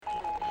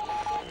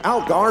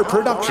Algar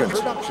Productions.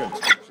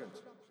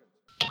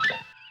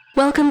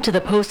 Welcome to the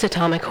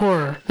Post-Atomic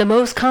Horror, the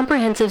most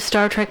comprehensive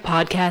Star Trek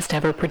podcast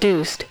ever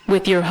produced,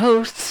 with your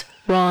hosts,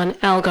 Ron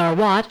Algar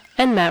Watt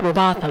and Matt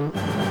Robotham.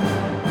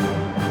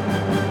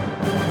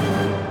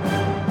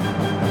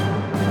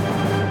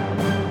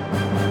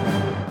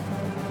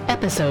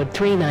 Episode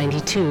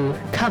 392,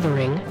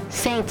 covering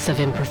Saints of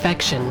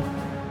Imperfection.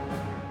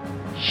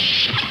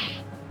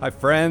 Hi,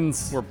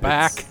 friends. We're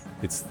back.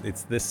 It's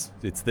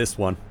this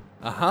one.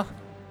 Uh-huh.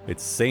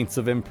 It's Saints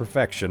of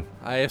Imperfection.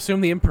 I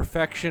assume the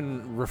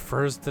imperfection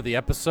refers to the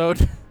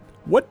episode.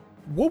 What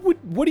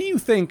do you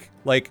think,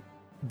 like,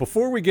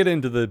 before we get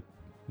into the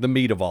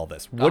meat of all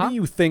this, what do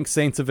you think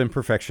Saints of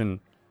Imperfection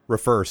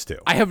refers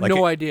to? I have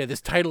no idea.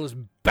 This title is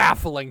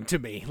baffling to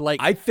me. Like,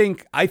 I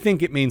think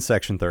it means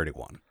Section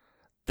 31.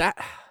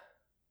 That,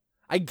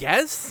 I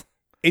guess?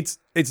 It's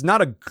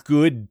not a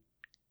good,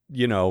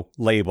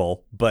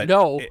 label, but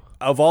no.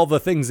 Of all the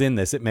things in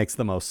this, it makes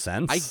the most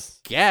sense. I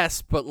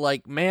guess, but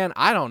like, man,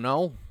 I don't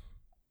know.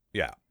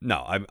 Yeah,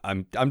 no,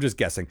 I'm just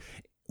guessing.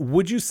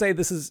 Would you say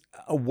this is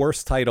a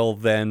worse title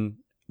than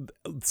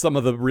some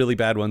of the really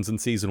bad ones in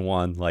season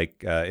 1,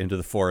 like Into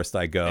the Forest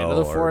I Go? Into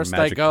the Forest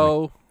I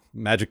Go.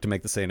 Magic to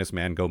Make the Sanest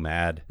Man Go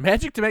Mad.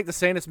 Magic to Make the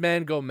Sanest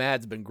Man Go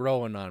Mad's been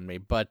growing on me,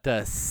 but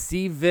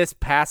Si Vis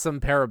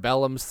Pacem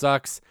Parabellum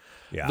sucks.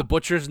 Yeah. The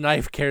Butcher's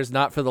Knife Cares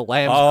Not for the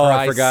Lamb's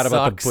Cry I forgot sucks.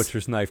 about The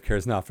Butcher's Knife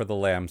Cares Not for the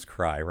Lamb's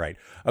Cry, right.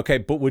 Okay,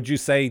 but would you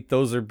say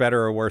those are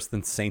better or worse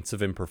than Saints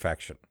of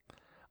Imperfection?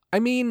 I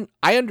mean,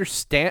 I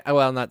understand.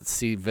 Well, not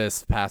Si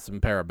Vis Pacem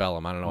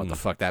Parabellum. I don't know what the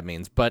fuck that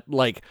means. But,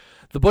 like,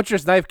 The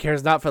Butcher's Knife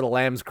Cares Not for the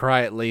Lamb's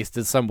Cry, at least,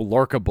 is some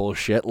Lorca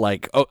bullshit.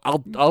 Like,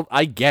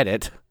 I get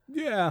it.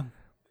 Yeah.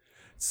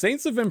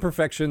 Saints of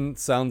Imperfection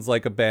sounds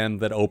like a band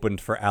that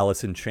opened for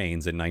Alice in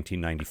Chains in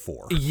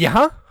 1994.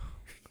 Yeah?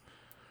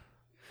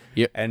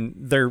 Yeah. And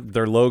their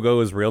logo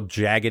is real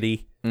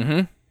jaggedy.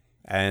 Mm-hmm.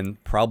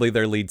 And probably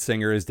their lead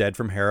singer is dead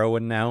from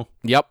heroin now.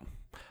 Yep.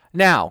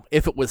 Now,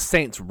 if it was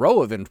Saints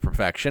Row of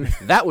Imperfection,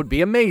 that would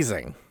be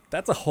amazing.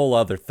 That's a whole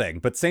other thing.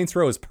 But Saints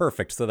Row is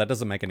perfect, so that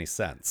doesn't make any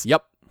sense.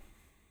 Yep.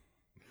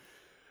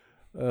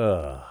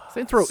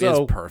 Saints Row is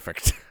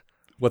perfect.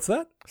 What's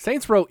that?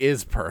 Saints Row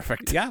is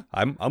perfect. Yeah,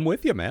 I'm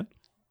with you, man.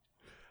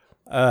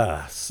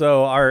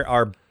 So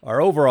our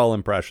overall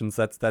impressions,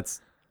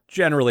 that's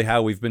generally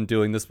how we've been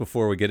doing this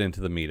before we get into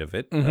the meat of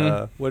it.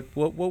 Mm-hmm.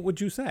 What would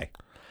you say?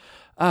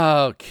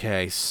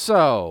 Okay,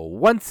 so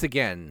once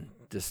again,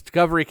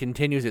 Discovery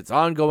continues its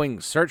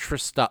ongoing search for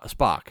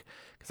Spock,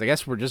 because I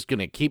guess we're just going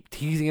to keep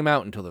teasing him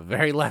out until the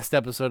very last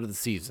episode of the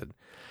season.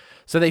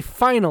 So they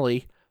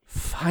finally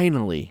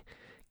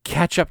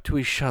catch up to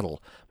his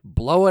shuttle,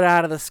 blow it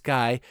out of the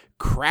sky,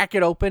 crack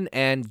it open,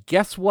 and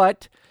guess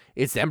what?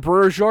 It's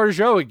Emperor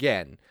Georgiou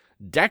again,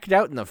 decked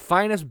out in the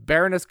finest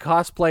Baroness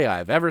cosplay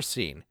I've ever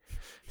seen.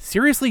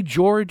 Seriously,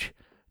 George?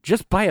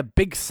 Just buy a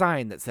big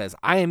sign that says,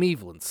 "I am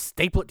evil," and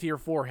staple it to your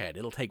forehead.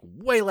 It'll take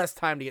way less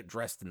time to get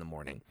dressed in the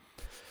morning.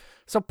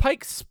 So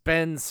Pike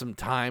spends some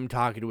time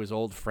talking to his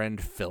old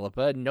friend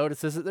Philippa and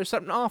notices that there's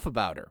something off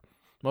about her.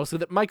 Mostly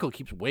that Michael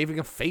keeps waving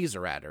a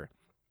phaser at her.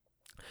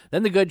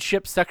 Then the good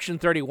ship Section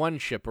 31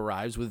 ship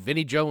arrives with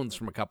Vinnie Jones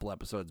from a couple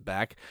episodes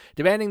back,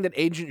 demanding that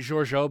Agent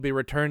Georgiou be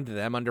returned to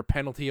them under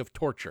penalty of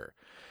torture.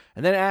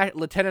 And then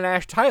Lieutenant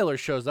Ash Tyler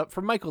shows up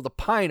for Michael to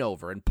pine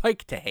over and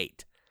Pike to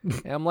hate.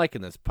 And I'm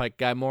liking this Pike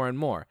guy more and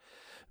more.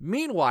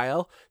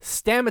 Meanwhile,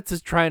 Stamets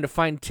is trying to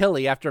find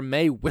Tilly after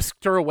May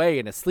whisked her away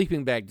in a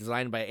sleeping bag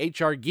designed by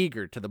H.R.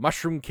 Giger to the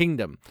Mushroom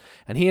Kingdom,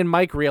 and he and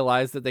Mike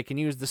realize that they can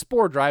use the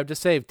spore drive to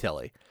save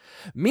Tilly.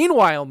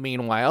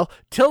 Meanwhile,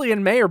 Tilly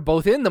and May are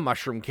both in the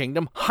Mushroom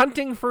Kingdom,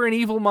 hunting for an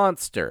evil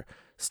monster.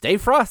 "Stay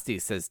frosty,"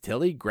 says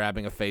Tilly,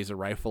 grabbing a phaser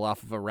rifle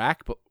off of a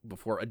rack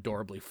before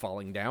adorably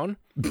falling down.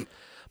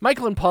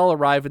 Michael and Paul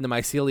arrive in the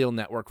mycelial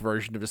network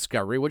version of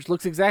Discovery, which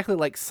looks exactly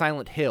like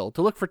Silent Hill,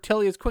 to look for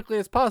Tilly as quickly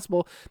as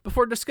possible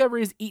before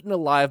Discovery is eaten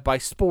alive by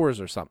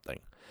spores or something.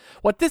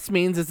 What this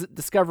means is that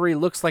Discovery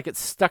looks like it's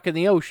stuck in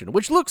the ocean,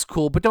 which looks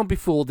cool, but don't be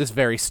fooled, it's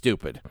very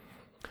stupid.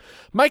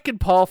 Mike and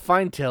Paul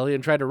find Tilly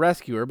and try to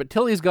rescue her, but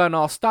Tilly's gone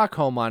all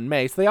Stockholm on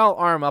May, so they all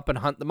arm up and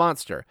hunt the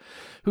monster,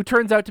 who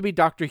turns out to be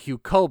Dr. Hugh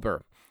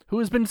Culber, who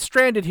has been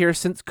stranded here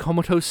since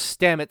comatose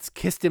Stamets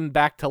kissed him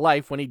back to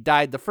life when he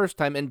died the first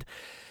time, and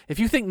if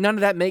you think none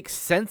of that makes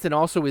sense and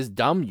also is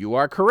dumb, you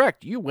are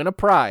correct. You win a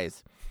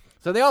prize.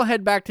 So they all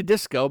head back to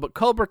Disco, but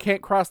Culber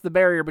can't cross the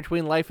barrier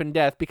between life and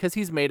death because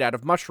he's made out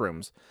of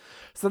mushrooms.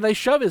 So they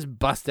shove his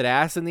busted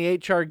ass in the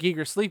H.R.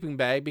 Giger sleeping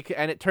bag,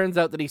 and it turns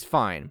out that he's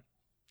fine.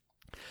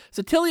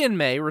 So Tilly and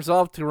May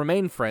resolve to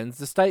remain friends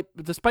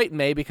despite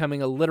May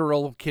becoming a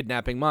literal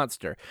kidnapping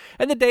monster,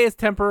 and the day is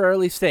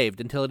temporarily saved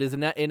until it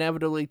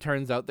inevitably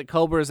turns out that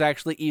Culber is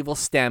actually evil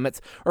Stamets,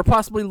 or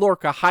possibly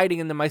Lorca hiding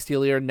in the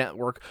mycelial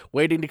network,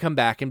 waiting to come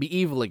back and be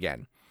evil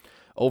again.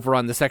 Over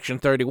on the Section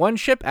 31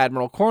 ship,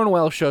 Admiral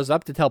Cornwell shows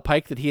up to tell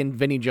Pike that he and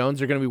Vinnie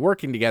Jones are going to be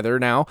working together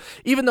now,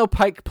 even though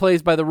Pike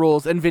plays by the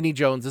rules and Vinnie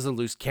Jones is a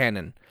loose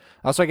cannon.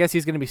 Also, I guess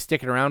he's going to be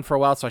sticking around for a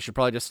while, so I should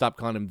probably just stop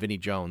calling him Vinny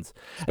Jones.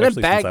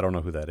 Especially since I don't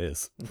know who that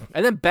is.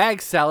 And then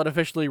Bag Salad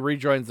officially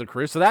rejoins the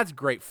crew, so that's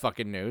great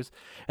fucking news.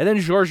 And then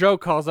Giorgio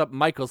calls up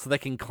Michael so they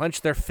can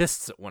clench their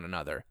fists at one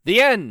another.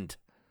 The end!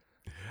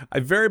 I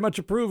very much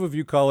approve of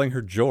you calling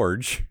her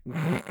George.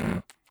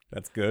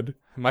 That's good.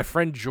 My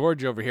friend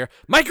George over here.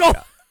 Michael!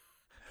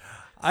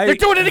 Yeah. They're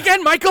doing it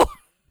again, Michael!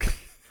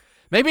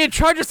 Maybe in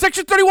charge of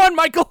Section 31,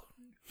 Michael!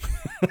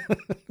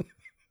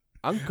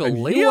 Uncle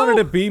and Leo? You wanted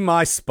to be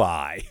my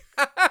spy.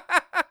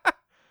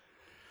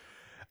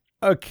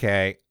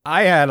 Okay,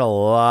 I had a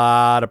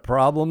lot of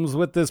problems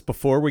with this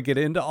before we get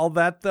into all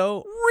that,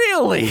 though.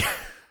 Really?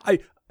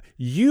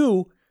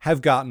 You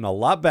have gotten a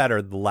lot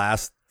better the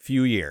last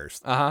few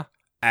years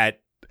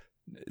at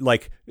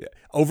like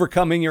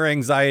overcoming your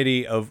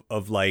anxiety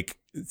of like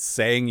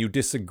saying you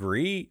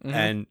disagree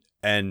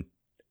and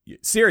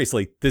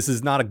seriously, this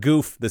is not a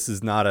goof. This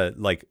is not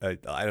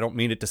I don't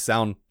mean it to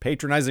sound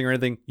patronizing or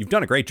anything. You've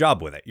done a great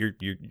job with it. You're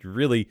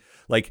really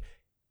like,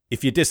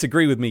 if you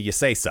disagree with me, you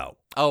say so.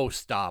 Oh,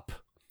 stop.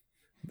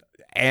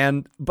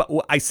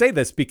 But I say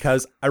this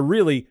because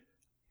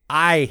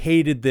I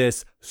hated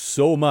this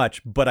so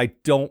much, but I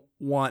don't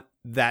want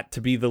that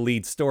to be the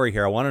lead story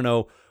here. I want to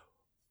know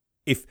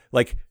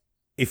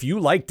if you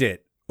liked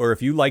it or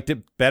if you liked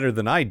it better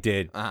than I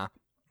did.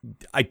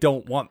 I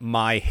don't want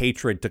my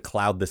hatred to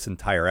cloud this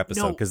entire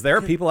episode because there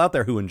are people out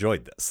there who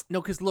enjoyed this.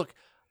 No, because look,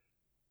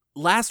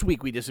 last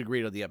week we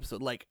disagreed on the episode.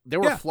 Like,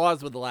 there were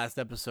flaws with the last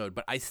episode,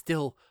 but I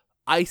still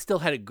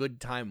had a good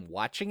time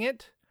watching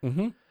it.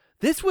 Mm-hmm.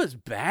 This was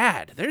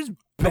bad. There's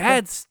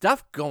bad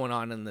stuff going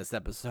on in this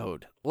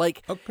episode.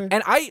 Like,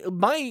 and I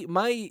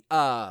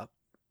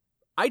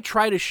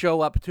try to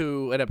show up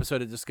to an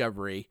episode of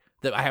Discovery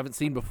that I haven't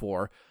seen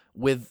before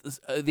with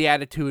the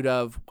attitude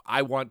of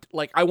I want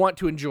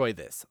to enjoy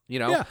this, you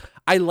know. Yeah.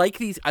 I like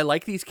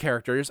these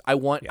characters. I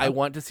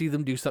want to see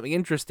them do something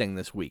interesting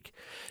this week.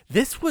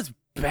 This was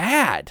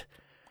bad.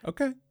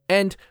 Okay.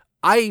 And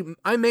I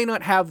may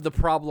not have the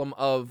problem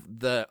of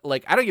I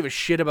don't give a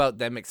shit about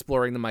them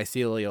exploring the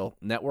mycelial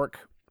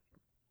network.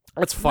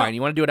 That's fine. No,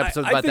 you want to do an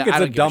episode about that? I think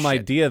it's a dumb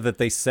idea that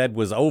they said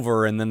was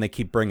over and then they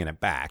keep bringing it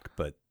back.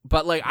 But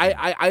like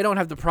I don't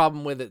have the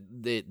problem with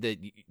it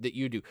that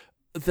you do.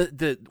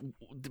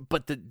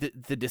 But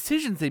the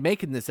decisions they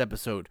make in this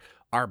episode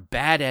are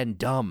bad and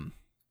dumb.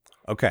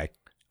 Okay.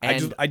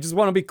 And I just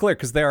want to be clear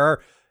because there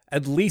are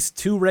at least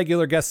 2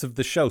 regular guests of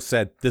the show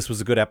said this was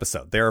a good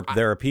episode. There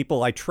are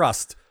people I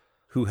trust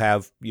who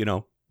have,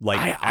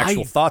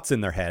 actual thoughts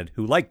in their head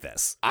who like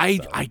this.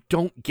 I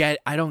don't get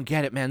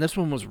it, man. This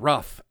one was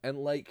rough and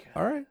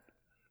all right.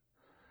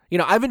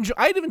 I've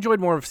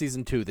enjoyed more of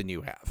season 2 than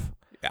you have.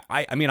 Yeah,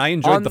 I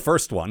enjoyed the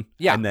first one.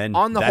 Yeah, and then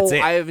on the that's whole,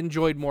 it. I have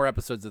enjoyed more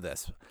episodes of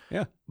this.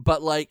 Yeah,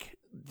 but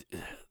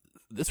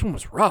this one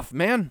was rough,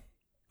 man.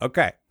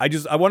 Okay,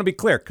 I want to be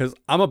clear because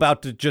I'm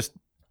about to just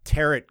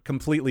tear it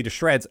completely to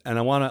shreds, and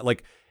I want to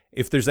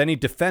if there's any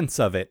defense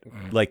of it,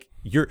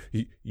 you're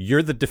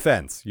the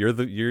defense. You're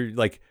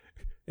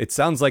it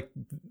sounds like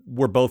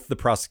we're both the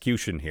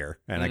prosecution here,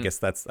 and I guess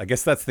that's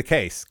the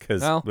case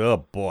because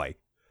oh boy.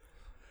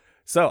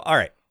 So all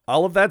right,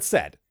 all of that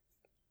said.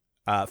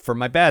 For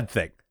my bad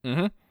thing,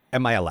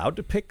 am I allowed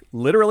to pick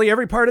literally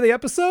every part of the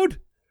episode?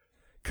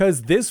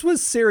 Because this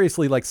was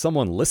seriously like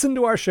someone listened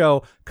to our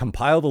show,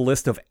 compiled a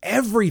list of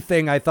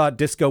everything I thought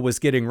Disco was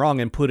getting wrong,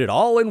 and put it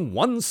all in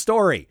one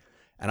story.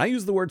 And I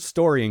use the word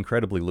story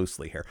incredibly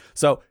loosely here.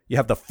 So you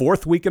have the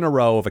 4th week in a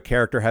row of a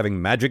character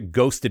having magic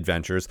ghost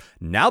adventures.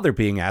 Now they're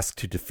being asked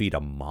to defeat a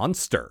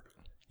monster.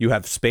 You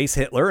have Space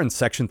Hitler in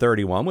Section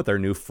 31 with our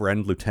new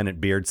friend,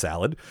 Lieutenant Beard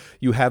Salad.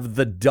 You have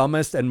the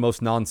dumbest and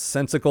most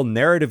nonsensical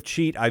narrative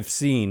cheat I've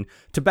seen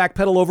to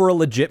backpedal over a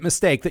legit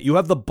mistake that you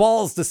have the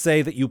balls to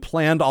say that you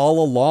planned all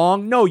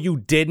along. No, you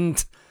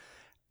didn't.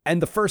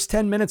 And the first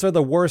 10 minutes are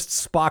the worst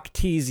Spock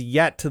tease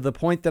yet, to the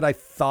point that I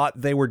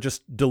thought they were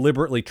just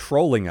deliberately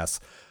trolling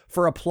us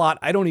for a plot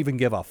I don't even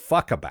give a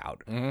fuck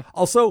about.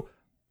 Also,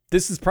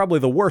 this is probably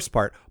the worst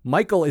part.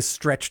 Michael is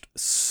stretched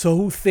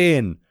so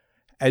thin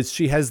as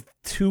she has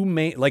 2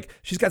 main,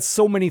 she's got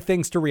so many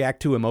things to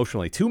react to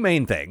emotionally. 2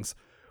 main things,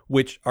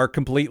 which are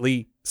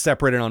completely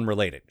separate and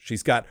unrelated.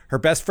 She's got her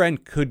best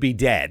friend could be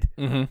dead,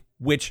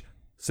 which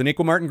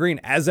Sonequa Martin Green,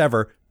 as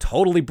ever,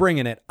 totally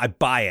bringing it. I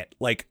buy it.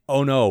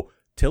 Oh no,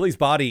 Tilly's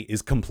body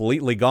is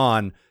completely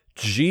gone.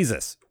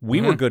 Jesus,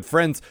 we were good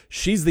friends.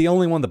 She's the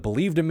only one that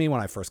believed in me when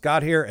I first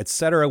got here,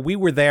 etc. We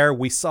were there.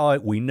 We saw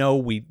it. We know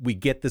we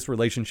get this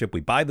relationship. We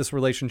buy this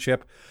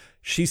relationship.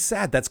 She's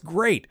sad. That's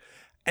great.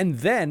 And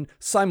then,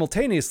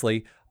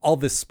 simultaneously, all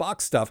this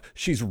Spock stuff,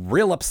 she's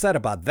real upset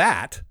about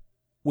that,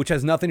 which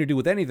has nothing to do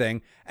with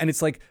anything. And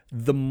it's like,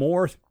 the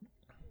more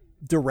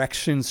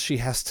directions she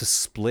has to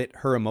split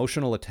her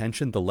emotional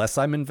attention, the less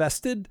I'm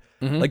invested.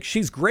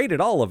 She's great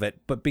at all of it,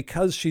 but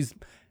because she's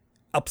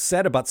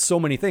upset about so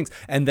many things.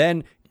 And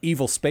then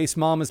evil space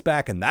mom is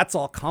back, and that's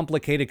all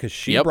complicated because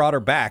she brought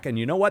her back. And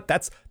you know what?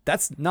 That's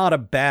not a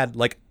bad,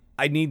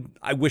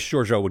 I wish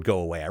Giorgio would go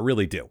away. I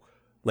really do.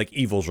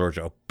 Evil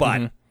Giorgio.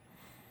 But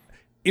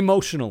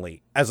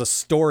emotionally as a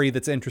story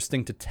that's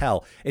interesting to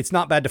tell. It's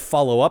not bad to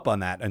follow up on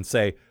that and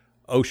say,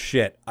 oh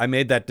shit, I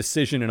made that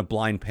decision in a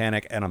blind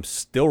panic and I'm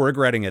still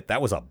regretting it.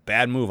 That was a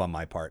bad move on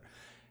my part.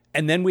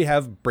 And then we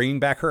have bringing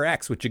back her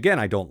ex, which again,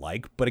 I don't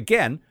like, but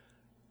again,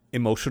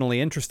 emotionally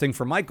interesting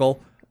for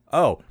Michael.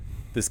 Oh,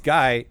 this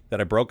guy that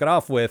I broke it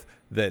off with,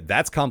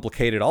 that's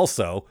complicated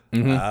also.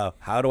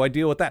 How do I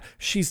deal with that?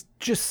 She's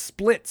just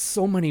split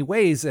so many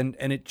ways, and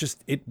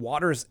it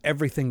waters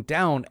everything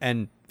down,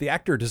 and the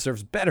actor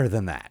deserves better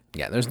than that.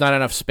 Yeah, there's not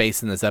enough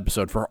space in this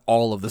episode for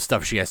all of the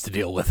stuff she has to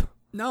deal with.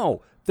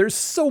 No, there's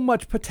so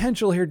much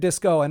potential here,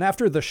 Disco, and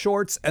after the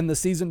shorts and the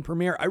season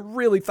premiere, I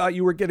really thought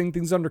you were getting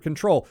things under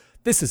control.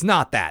 This is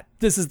not that.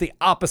 This is the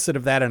opposite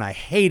of that, and I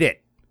hate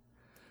it.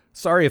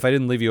 Sorry if I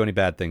didn't leave you any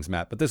bad things,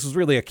 Matt, but this was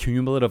really a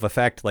cumulative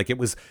effect. Like it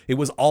was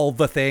all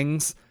the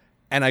things,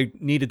 and I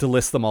needed to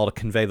list them all to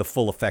convey the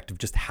full effect of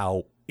just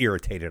how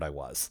irritated I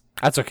was.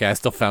 That's okay. I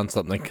still found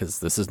something because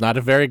this is not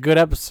a very good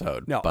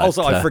episode. No, but,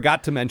 also I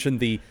forgot to mention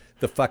the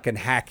fucking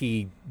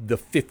hacky, the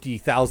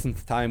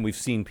 50,000th time we've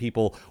seen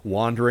people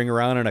wandering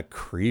around in a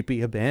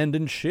creepy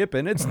abandoned ship,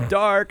 and it's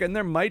dark, and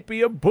there might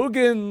be a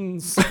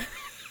boogans.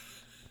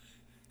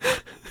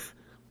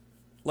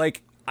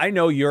 Like, I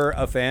know you're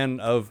a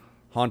fan of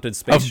haunted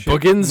spaceship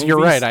boogans movies. You're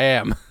right, I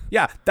am.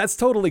 Yeah, that's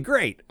totally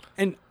great,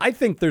 and I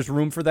think there's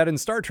room for that in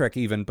Star Trek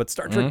even, but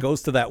Star Trek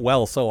goes to that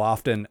well so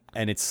often,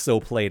 and it's so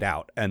played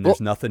out, and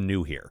there's nothing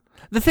new here.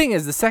 The thing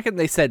is, the second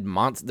they said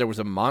there was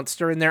a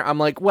monster in there, I'm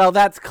like, well,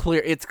 that's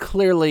clear. It's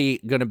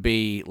clearly gonna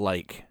be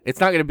like, it's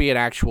not gonna be an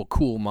actual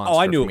cool monster. Oh,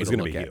 I knew it was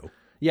gonna be you.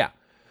 Yeah,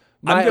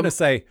 I'm gonna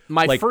say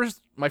my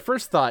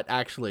first thought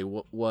actually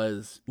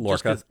was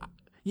Lorca.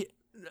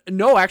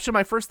 No, actually,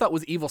 my first thought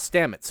was Evil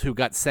Stamets, who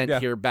got sent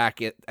here back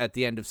at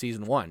the end of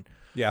season 1.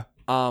 Yeah.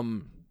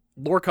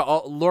 Lorca,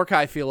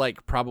 I feel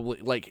like probably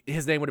like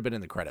his name would have been in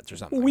the credits or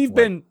something.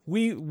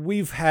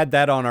 We've had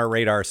that on our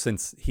radar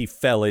since he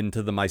fell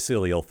into the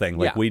mycelial thing.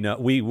 Like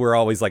we were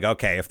always like,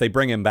 okay, if they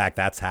bring him back,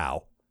 that's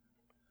how.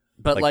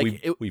 But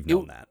we've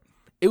known that.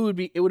 It would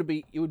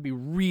be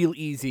real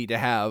easy to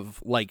have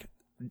like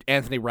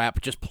Anthony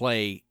Rapp just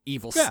play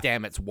Evil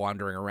Stamets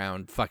wandering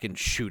around, fucking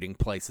shooting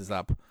places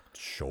up.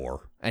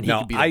 Sure. And he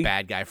could be the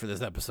bad guy for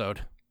this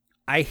episode.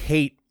 I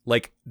hate,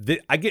 like,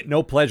 I get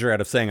no pleasure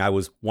out of saying I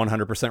was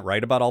 100%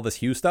 right about all this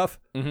Hugh stuff.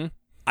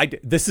 Mm-hmm.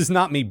 This is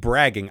not me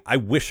bragging. I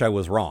wish I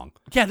was wrong.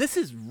 Yeah, this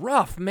is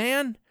rough,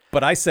 man.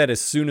 But I said as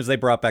soon as they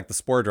brought back the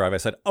Spore Drive, I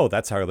said, oh,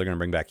 that's how they're going to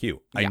bring back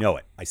Hugh. I know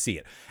it. I see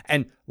it.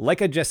 And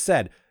like I just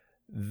said,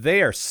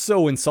 they are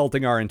so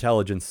insulting our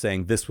intelligence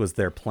saying this was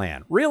their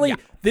plan. Really? Yeah.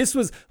 This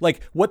was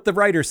like what the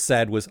writers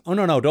said was, oh,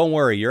 no, don't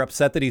worry. You're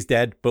upset that he's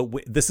dead, but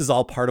this is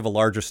all part of a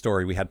larger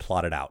story we had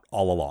plotted out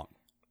all along.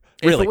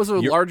 Really, if it was a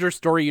larger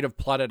story you'd have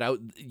plotted out,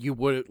 you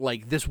would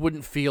like this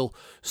wouldn't feel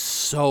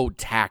so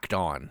tacked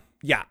on.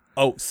 Yeah.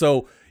 Oh,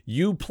 so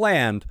you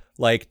planned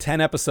like 10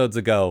 episodes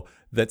ago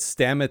that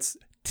Stamets'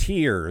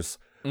 tears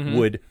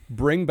would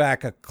bring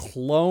back a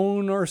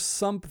clone or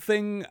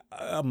something,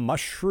 a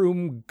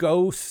mushroom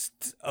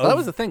ghost. Well, that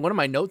was the thing. One of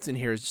my notes in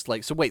here is just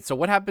like, so wait, so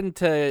what happened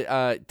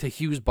to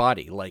Hugh's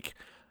body? Like,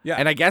 yeah,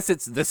 and I guess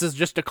this is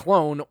just a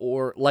clone,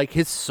 or like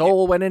his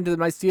soul went into the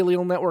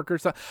mycelial network or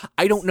something.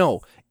 I don't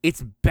know.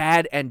 It's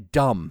bad and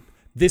dumb.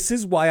 This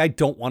is why I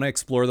don't want to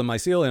explore the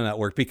mycelial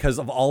network, because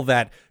of all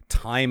that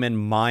time and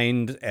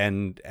mind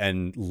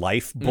and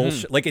life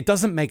bullshit. Like, it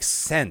doesn't make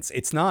sense.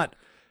 It's not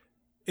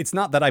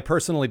that I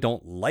personally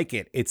don't like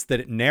it. It's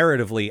that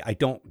narratively, I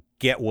don't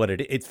get what it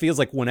is. It feels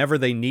like whenever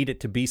they need it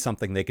to be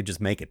something, they could just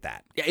make it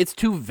that. Yeah, it's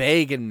too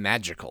vague and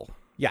magical.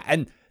 Yeah,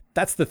 and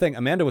that's the thing.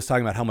 Amanda was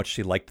talking about how much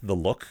she liked the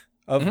look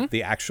of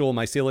the actual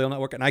mycelial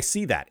network, and I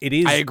see that. It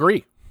is, I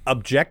agree,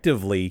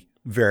 objectively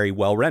very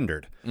well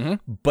rendered.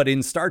 But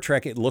in Star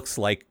Trek, it looks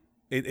like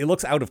it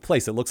looks out of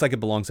place. It looks like it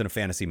belongs in a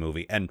fantasy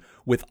movie. And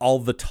with all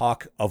the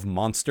talk of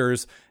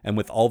monsters and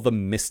with all the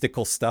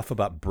mystical stuff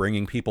about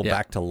bringing people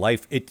back to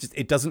life,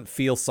 it doesn't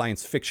feel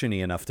science fiction-y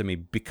enough to me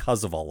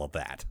because of all of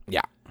that.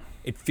 Yeah.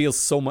 It feels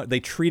so much,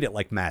 they treat it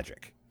like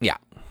magic. Yeah.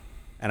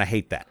 And I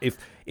hate that. If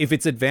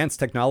it's advanced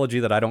technology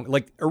that I don't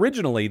like,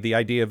 originally the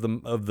idea of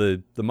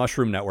the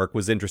mushroom network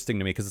was interesting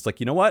to me because it's like,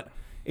 you know what?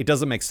 It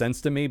doesn't make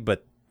sense to me,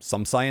 but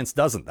some science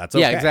doesn't. That's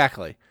okay. Yeah,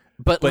 exactly.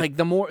 But like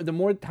the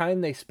more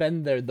time they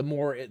spend there, the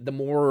more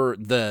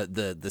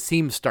the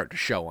seams start to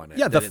show on it.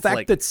 Yeah, the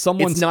fact that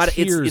someone's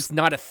tears, it's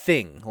not a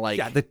thing. Like,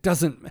 yeah, that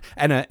doesn't,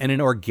 and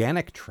an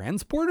organic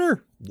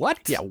transporter.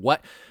 What? Yeah,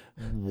 what?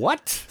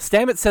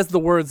 Stamets says the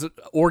words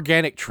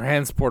organic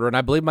transporter, and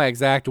I believe my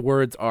exact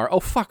words are, "Oh,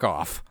 fuck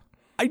off."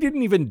 I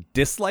didn't even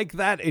dislike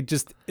that.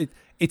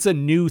 It's a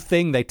new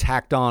thing they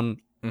tacked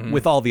on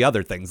with all the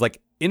other things. Like,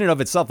 in and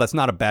of itself, that's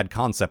not a bad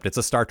concept. It's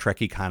a Star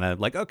Trek-y kind of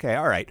like, okay,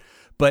 all right,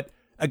 but.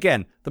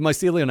 Again, the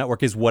mycelial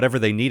network is whatever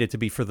they need it to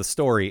be for the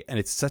story, and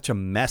it's such a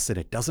mess and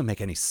it doesn't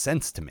make any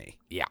sense to me.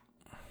 Yeah.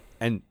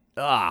 And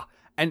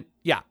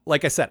yeah,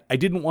 like I said, I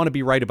didn't want to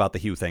be right about the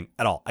Hugh thing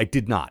at all. I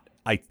did not.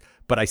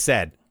 But I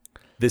said,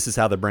 this is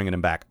how they're bringing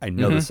him back. I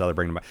know this is how they're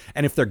bringing him back.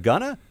 And if they're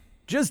gonna,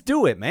 Just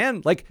do it,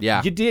 man. Like,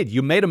 Yeah. you did.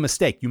 You made a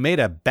mistake. You made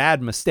a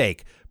bad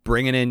mistake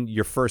bringing in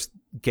your first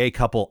gay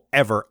couple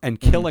ever and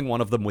killing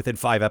one of them within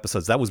 5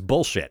 episodes. That was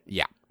bullshit.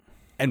 Yeah.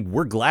 And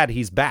we're glad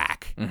he's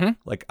back.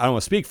 Like, I don't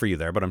want to speak for you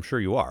there, but I'm sure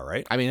you are,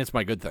 right? I mean, it's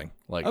my good thing.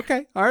 Like,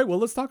 Okay. All right. Well,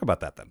 let's talk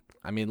about that then.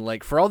 I mean,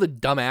 like, for all the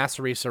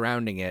dumbassery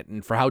surrounding it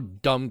and for how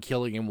dumb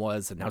killing him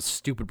was and how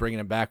stupid bringing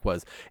him back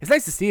was, it's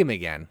nice to see him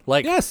again.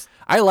 Like, Yes.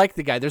 I like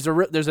the guy. There's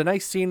a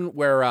nice scene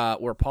where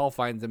Paul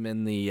finds him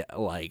in the,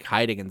 like,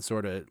 hiding and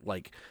sort of,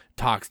 like,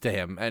 talks to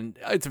him. And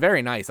it's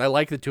very nice. I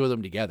like the two of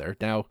them together.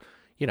 Now,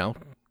 you know,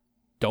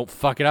 don't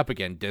fuck it up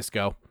again,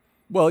 Disco.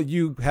 Well,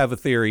 you have a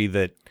theory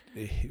that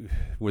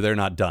where they're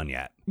not done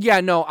yet. Yeah,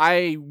 no,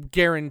 I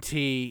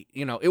guarantee,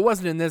 you know, it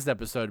wasn't in this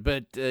episode,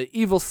 but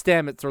Evil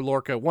Stamets or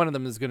Lorca, one of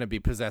them is going to be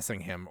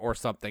possessing him or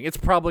something. It's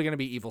probably going to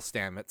be Evil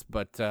Stamets,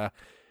 but...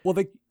 Well,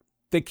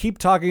 they keep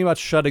talking about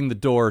shutting the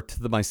door to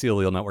the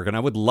mycelial network, and I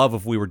would love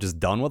if we were just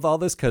done with all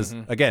this, because,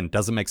 again, it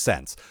doesn't make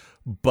sense.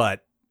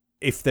 But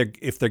if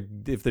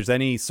there's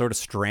any sort of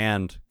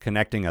strand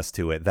connecting us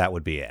to it, that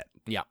would be it.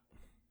 Yeah.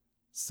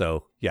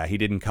 So, yeah, he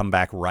didn't come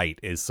back right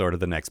is sort of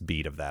the next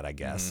beat of that, I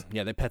guess.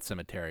 Yeah, they pet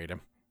cemeteried him.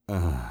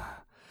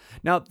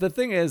 Now, the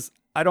thing is,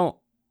 I don't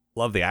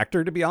love the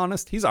actor, to be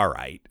honest. He's all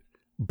right.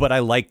 But I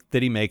like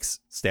that he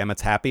makes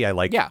Stamets happy. I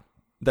like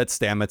that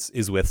Stamets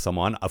is with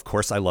someone. Of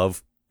course, I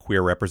love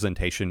queer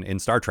representation in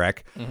Star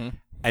Trek.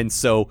 And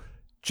so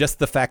just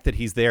the fact that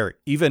he's there,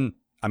 even,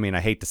 I mean,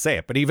 I hate to say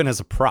it, but even as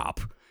a prop,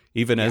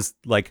 even as,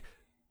 like,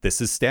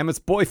 this is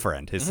Stamets'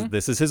 boyfriend.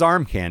 This is his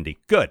arm candy.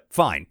 Good,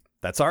 fine.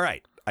 That's all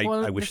right.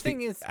 I wish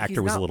the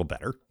actor was a little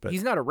better. But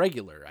he's not a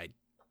regular, I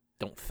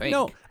don't think.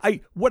 No,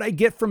 what I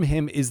get from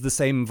him is the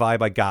same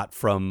vibe I got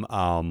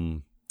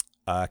from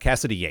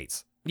Cassidy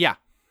Yates. Yeah.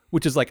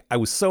 Which is like, I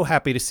was so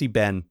happy to see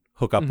Ben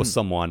hook up with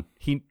someone.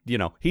 He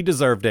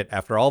deserved it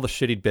after all the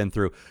shit he'd been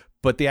through,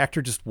 but the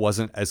actor just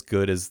wasn't as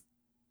good as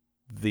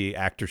the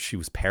actor she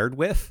was paired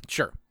with.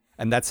 Sure.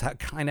 And that's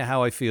kind of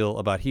how I feel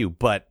about Hugh,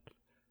 but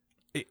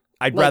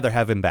I'd rather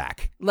have him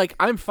back. Like,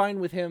 I'm fine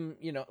with him,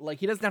 you know, like,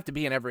 he doesn't have to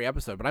be in every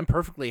episode, but I'm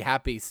perfectly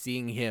happy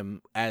seeing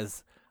him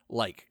as,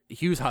 like,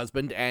 Hugh's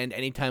husband, and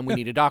anytime we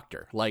need a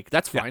doctor. Like,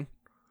 that's fine.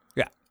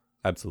 Yeah,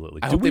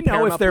 absolutely. I Do hope we they pair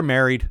know him if up they're with-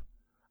 married?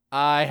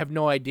 I have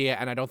no idea,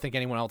 and I don't think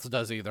anyone else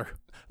does either.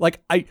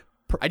 Like, I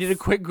did a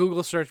quick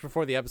Google search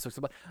before the episode. So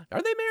I'm like,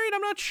 are they married?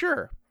 I'm not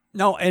sure.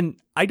 No, and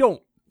I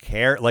don't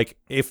care. Like,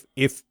 if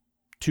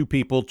two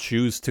people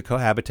choose to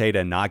cohabitate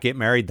and not get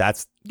married,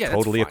 that's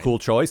totally a cool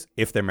choice.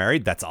 If they're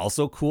married, that's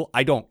also cool.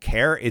 I don't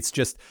care. It's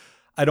just,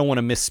 I don't want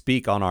to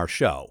misspeak on our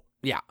show.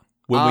 Yeah.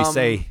 When we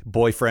say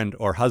boyfriend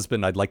or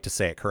husband, I'd like to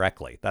say it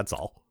correctly. That's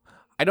all.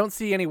 I don't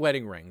see any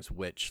wedding rings,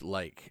 which,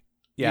 like,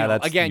 yeah, you know,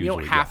 that's again,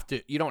 usually, you don't have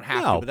to. You don't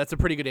have No. to, but that's a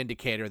pretty good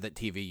indicator that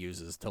TV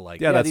uses to,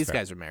 like, Yeah, that's these fair.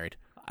 guys are married.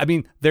 I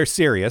mean, they're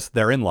serious.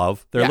 They're in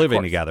love. They're Yeah, of living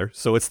course. together.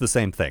 So it's the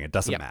same thing. It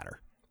doesn't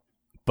matter.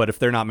 But if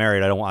they're not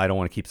married, I don't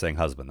want to keep saying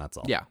husband. That's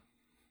all. Yeah.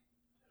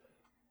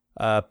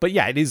 But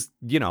yeah, it is,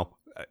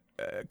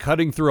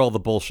 cutting through all the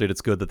bullshit.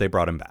 It's good that they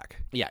brought him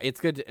back. Yeah, it's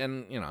good,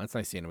 and, you know, it's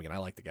nice seeing him again. I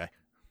like the guy.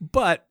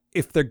 But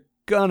if they're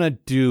gonna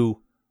do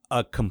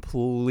a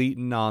complete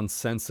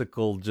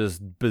nonsensical,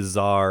 just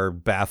bizarre,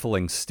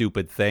 baffling,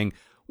 stupid thing,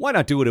 why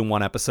not do it in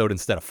one episode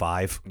instead of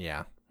 5?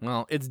 Yeah.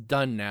 Well, it's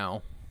done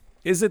now.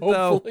 Is it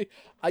though? Hopefully.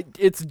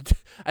 It's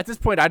at this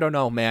point, I don't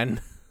know,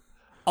 man.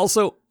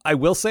 Also, I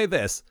will say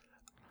this.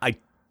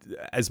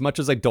 As much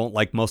as I don't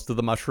like most of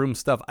the mushroom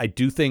stuff, I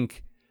do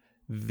think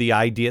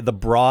the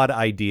broad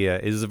idea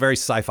is a very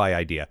sci-fi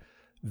idea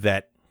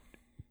that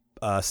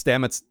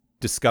Stamets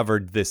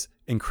discovered this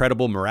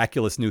incredible,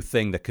 miraculous new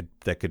thing that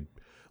could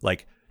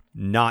like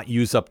not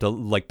use up the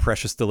like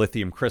precious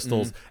dilithium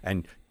crystals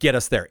and get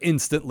us there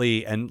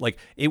instantly, and like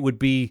it would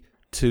be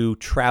to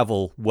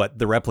travel what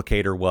the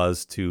replicator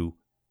was to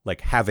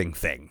like having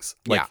things.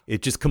 Like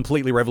it just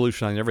completely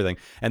revolutionized everything.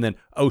 And then,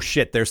 oh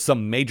shit, there's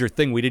some major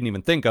thing we didn't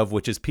even think of,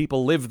 which is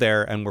people live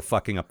there and we're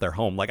fucking up their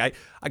home. Like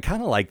I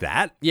kind of like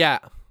that. Yeah.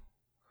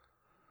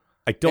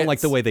 I don't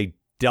like the way they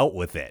dealt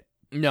with it.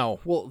 No.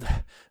 Well,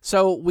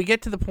 so we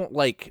get to the point,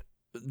 like,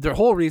 the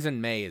whole reason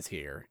May is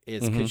here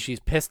is because she's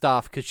pissed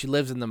off because she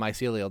lives in the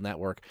mycelial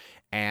network,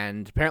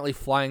 and apparently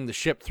flying the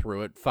ship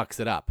through it fucks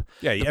it up.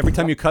 Yeah, every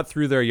time you cut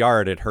through their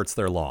yard, it hurts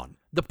their lawn.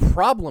 The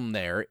problem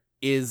there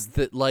is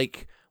that,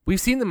 like, we've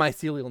seen the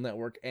mycelial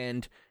network,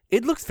 and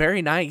it looks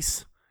very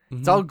nice.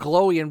 It's all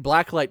glowy and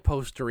blacklight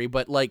postery,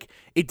 but, like,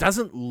 it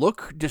doesn't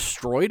look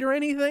destroyed or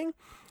anything.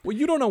 Well,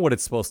 you don't know what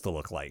it's supposed to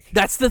look like.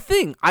 That's the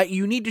thing.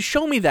 You need to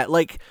show me that.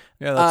 Like,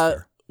 yeah, that's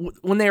fair.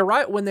 When they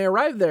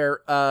arrive there,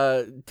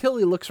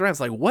 Tilly looks around. It's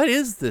like, what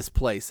is this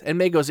place? And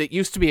May goes, it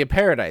used to be a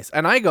paradise.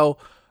 And I go,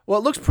 well,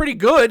 it looks pretty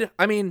good.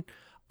 I mean,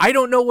 I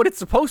don't know what it's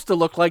supposed to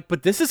look like,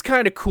 but this is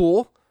kind of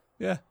cool.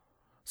 Yeah.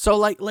 So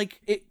like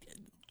it.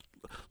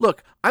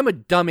 Look, I'm a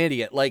dumb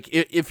idiot. Like,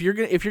 if you're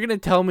gonna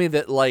tell me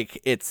that, like,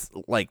 it's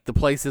like the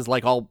place is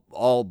like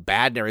all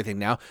bad and everything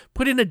now,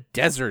 put in a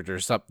desert or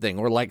something,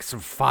 or like some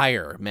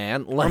fire,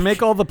 man. Like, or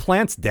make all the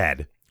plants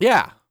dead.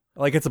 Yeah.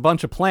 Like it's a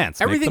bunch of plants.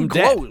 Everything Make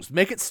them glows.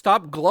 Make it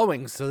stop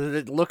glowing so that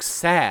it looks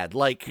sad.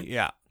 Like,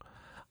 Yeah.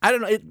 I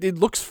don't know. It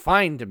looks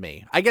fine to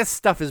me. I guess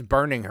stuff is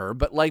burning her,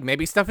 but like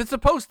maybe stuff is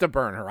supposed to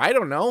burn her. I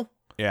don't know.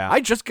 Yeah.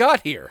 I just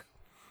got here.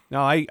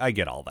 No, I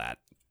get all that.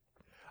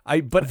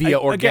 Via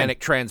organic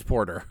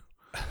transporter.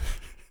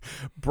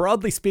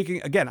 Broadly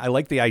speaking, again, I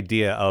like the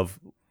idea of,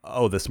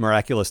 this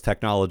miraculous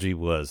technology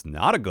was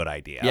not a good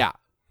idea. Yeah.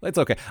 It's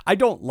okay. I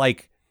don't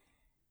like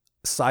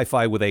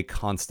sci-fi with a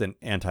constant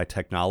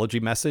anti-technology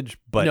message,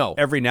 but No.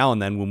 every now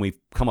and then when we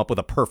come up with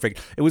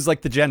it was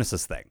like the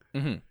Genesis thing.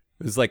 Mm-hmm.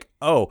 It was like,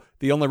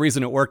 the only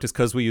reason it worked is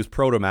because we used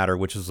proto-matter,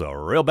 which is a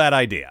real bad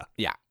idea.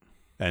 Yeah.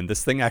 And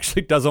this thing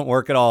actually doesn't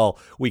work at all.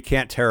 We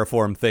can't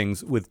terraform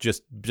things with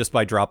just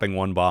by dropping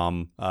one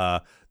bomb.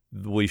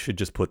 We should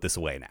just put this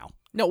away now.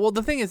 No, well,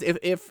 the thing is,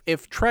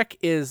 if Trek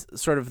is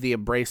sort of the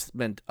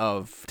embracement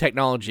of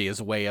technology as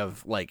a way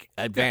of like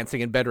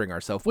advancing and bettering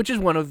ourselves, which is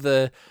one of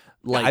the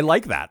I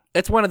like that.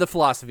 It's one of the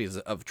philosophies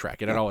of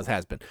Trek, and it always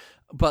has been.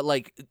 But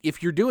like,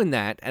 if you're doing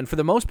that, and for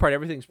the most part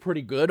everything's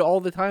pretty good all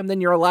the time,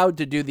 then you're allowed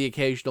to do the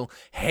occasional,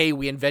 hey,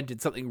 we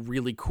invented something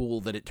really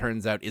cool that it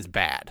turns out is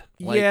bad.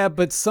 Like, yeah,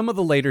 but some of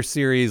the later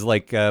series,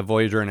 like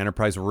Voyager and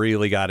Enterprise,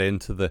 really got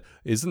into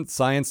isn't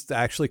science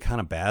actually kind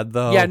of bad,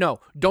 though? yeah,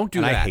 no, don't do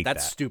And I that. hate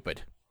That's that.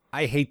 stupid.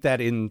 I hate that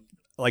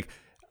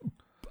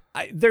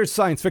there's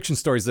science fiction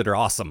stories that are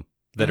awesome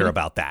that are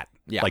about that.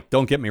 Yeah. Like,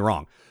 don't get me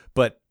wrong.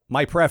 But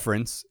my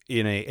preference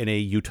in a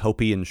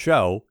utopian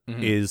show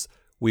is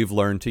we've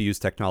learned to use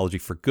technology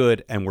for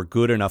good, and we're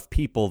good enough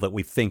people that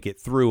we think it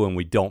through and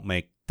we don't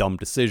make dumb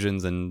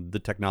decisions, and the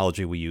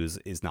technology we use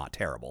is not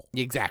terrible.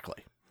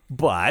 Exactly.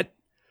 But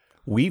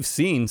we've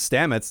seen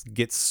Stamets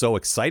get so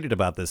excited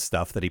about this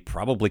stuff that he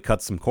probably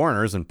cut some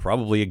corners and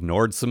probably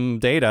ignored some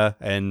data.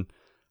 And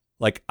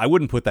like, I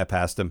wouldn't put that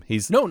past him.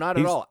 No, not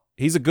at all.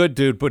 He's a good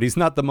dude, but he's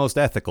not the most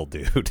ethical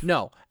dude.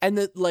 No, and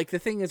the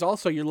thing is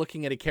also you're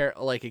looking at a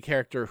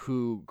character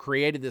who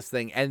created this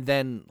thing, and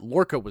then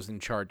Lorca was in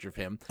charge of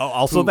him. Oh,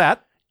 also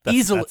that's the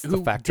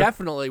who factor.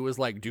 definitely was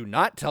like, do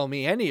not tell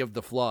me any of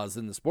the flaws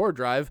in the spore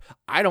drive.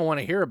 I don't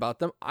want to hear about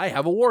them. I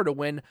have a war to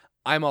win.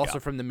 I'm also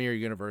from the Mirror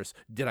Universe.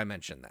 Did I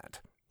mention that?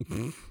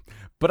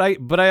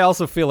 But I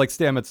also feel like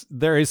Stamets,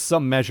 there is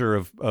some measure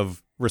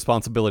of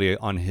responsibility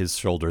on his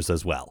shoulders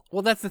as well.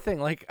 Well, that's the thing.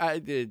 Like,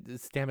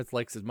 Stamets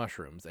likes his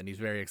mushrooms, and he's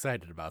very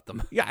excited about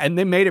them. Yeah, and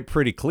they made it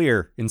pretty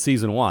clear in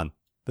season 1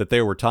 that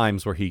there were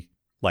times where he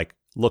like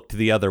looked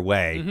the other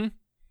way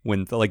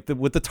when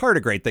with the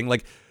tardigrade thing.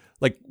 Like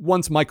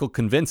once Michael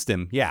convinced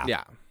him, yeah.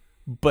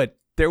 But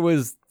there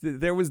was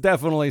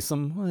definitely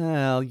some,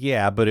 well,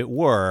 yeah, but it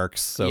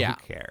works, so who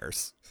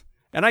cares?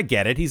 And I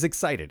get it. He's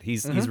excited.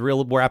 He's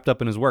real wrapped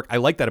up in his work. I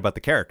like that about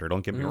the character.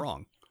 Don't get me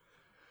wrong.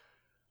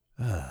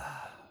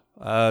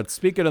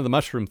 Speaking of the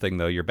mushroom thing,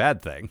 though, your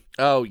bad thing.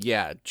 Oh,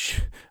 yeah.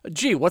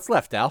 Gee, what's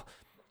left, Al?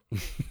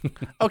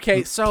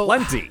 Okay, so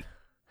Plenty.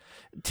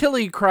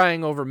 Tilly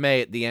crying over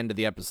May at the end of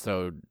the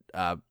episode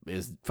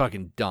is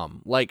fucking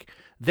dumb. Like,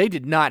 they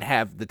did not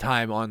have the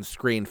time on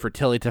screen for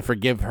Tilly to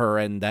forgive her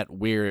and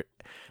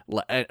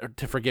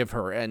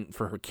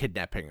for her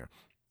kidnapping her.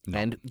 No.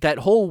 And that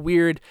whole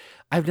weird,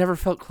 I've never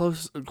felt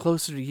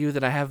closer to you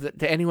than I have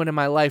to anyone in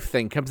my life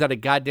thing comes out of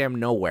goddamn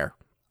nowhere.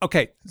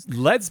 Okay,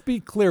 let's be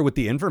clear with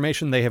the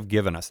information they have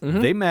given us.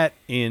 They met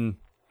in,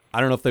 I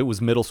don't know if it was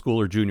middle school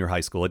or junior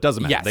high school. It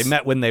doesn't matter. Yes. They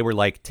met when they were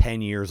like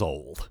 10 years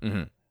old.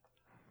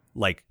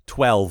 Like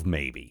 12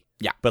 maybe.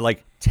 Yeah. But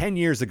like 10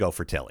 years ago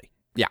for Tilly.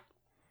 Yeah.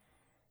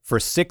 For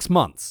 6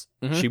 months.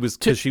 She was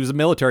a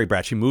military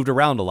brat. She moved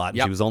around a lot. And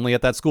Yep. She was only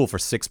at that school for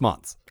 6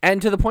 months.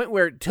 And to the point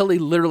where Tilly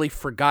literally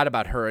forgot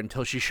about her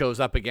until she shows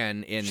up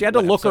again in She had to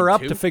look her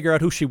up 2? to figure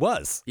out who she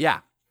was. Yeah.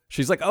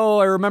 She's like, oh,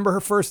 I remember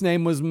her first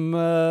name was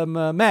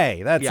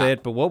May. That's Yeah.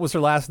 it. But what was her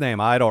last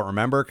name? I don't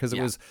remember because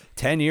it was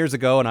 10 years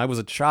ago and I was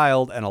a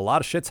child and a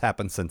lot of shit's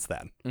happened since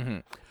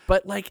then.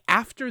 But like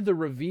after the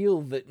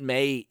reveal that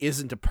May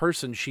isn't a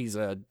person, she's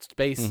a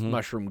space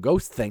mushroom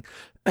ghost thing,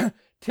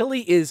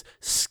 Tilly is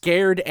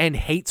scared and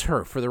hates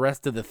her for the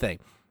rest of the thing.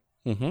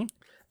 And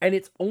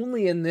it's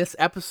only in this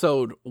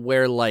episode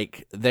where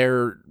like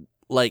they're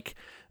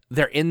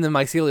in the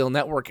mycelial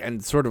network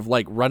and sort of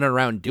like running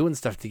around doing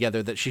stuff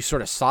together that she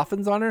sort of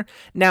softens on her.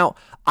 Now,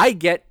 I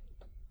get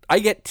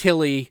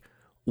Tilly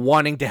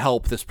wanting to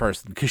help this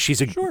person because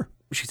she's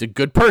a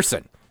good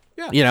person.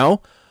 Yeah. You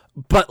know?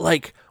 But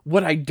like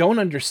what I don't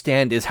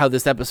understand is how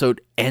this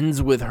episode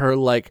ends with her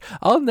like,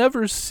 I'll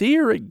never see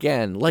her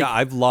again. Like, Yeah,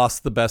 I've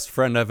lost the best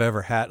friend I've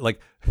ever had. Like,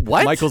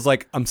 What? Michael's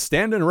like, I'm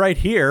standing right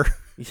here.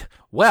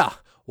 well,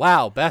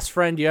 wow, best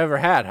friend you ever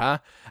had, huh?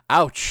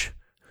 Ouch.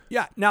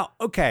 Yeah. Now,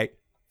 okay.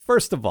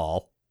 First of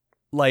all,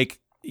 like,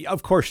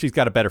 of course she's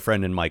got a better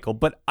friend in Michael,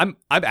 but I'm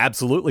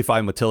absolutely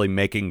fine with Tilly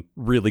making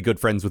really good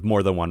friends with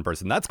more than one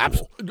person. That's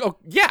cool. Oh,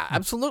 yeah,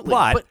 absolutely.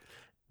 But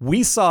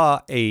we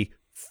saw a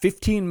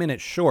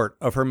 15-minute short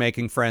of her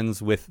making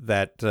friends with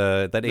that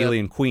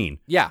alien queen.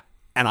 Yeah.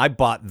 And I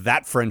bought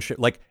that friendship.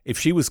 Like, if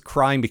she was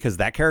crying because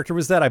that character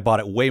was dead, I bought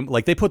it way...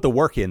 Like, they put the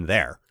work in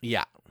there.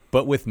 Yeah.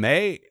 But with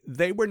May,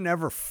 they were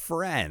never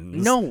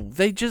friends. No,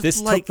 they just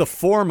this took the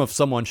form of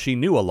someone she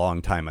knew a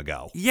long time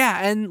ago. Yeah,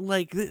 and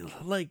like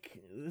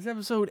this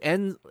episode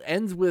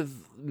ends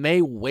with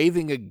May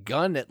waving a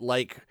gun at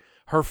like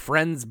her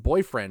friend's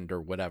boyfriend or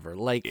whatever.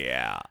 Like,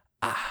 yeah,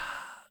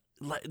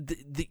 like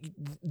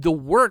the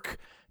work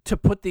to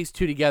put these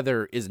two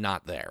together is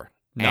not there.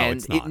 No, and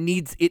it's not.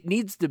 It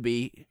needs to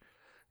be, they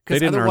because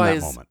didn't earn that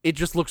otherwise moment. it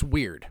just looks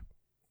weird.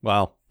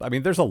 Well, I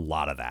mean, there's a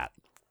lot of that.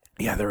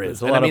 Yeah, there is.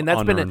 There's a lot of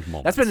that's been unearned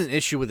moments. that's been an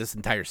issue with this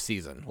entire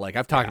season. Like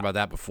I've talked about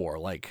that before.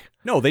 Like,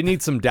 No, they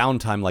need some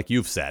downtime, like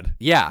you've said.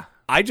 yeah,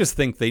 I just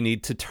think they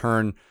need to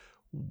turn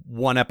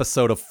one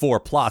episode of 4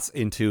 plots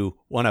into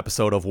one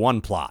episode of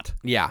 1 plot.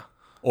 yeah.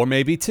 Or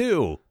maybe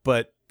 2,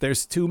 but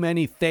there's too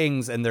many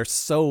things, and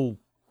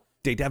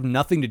they have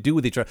nothing to do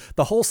with each other.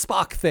 The whole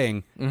Spock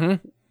thing,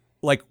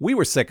 like, we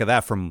were sick of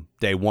that from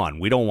day one.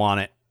 We don't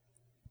want it,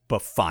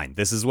 but fine.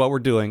 This is what we're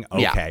doing.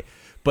 Okay. Yeah.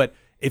 But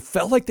it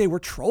felt like they were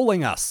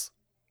trolling us.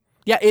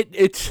 Yeah,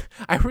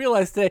 I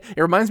realized that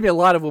it reminds me a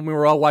lot of when we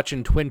were all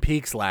watching Twin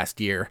Peaks last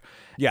year.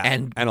 Yeah,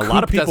 and a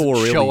lot of Coop people doesn't were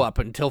really show up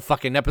until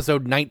fucking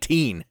episode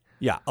 19.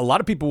 Yeah, a lot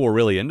of people were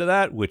really into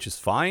that, which is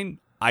fine.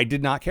 I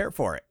did not care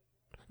for it.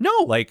 No,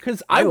 Like,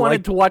 because I I wanted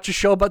liked- to watch a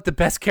show about the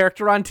best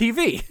character on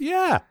TV.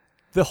 Yeah.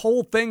 The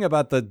whole thing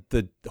about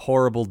the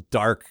horrible,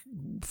 dark,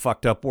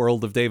 fucked up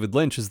world of David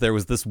Lynch is there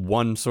was this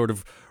one sort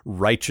of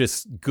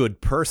righteous, good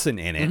person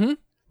in it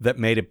that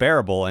made it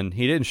bearable, and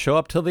he didn't show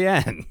up till the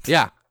end.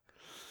 Yeah,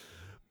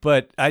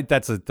 But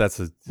that's a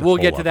we'll whole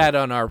get to other- that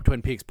on our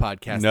Twin Peaks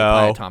podcast,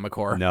 No. The Atomic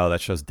Horror. No,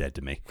 that show's dead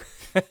to me.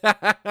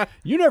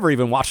 You never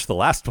even watched the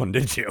last one,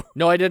 did you?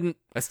 No, I didn't.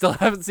 I still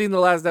haven't seen the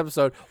last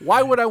episode.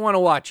 Why would I want to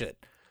watch it?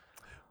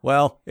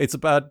 Well, it's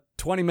about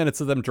 20 minutes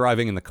of them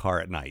driving in the car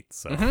at night.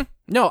 So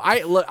No,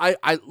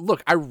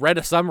 I read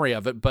a summary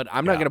of it, but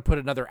I'm not Yeah. going to put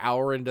another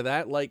hour into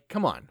that. Like,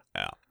 come on.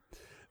 yeah.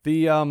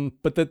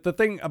 But the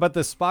thing about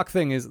the Spock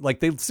thing is, like,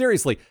 they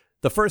seriously,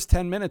 the first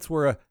 10 minutes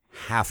were a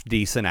half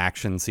decent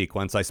action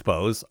sequence, I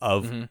suppose,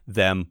 of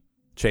them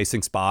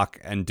chasing Spock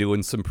and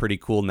doing some pretty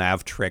cool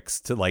nav tricks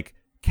to like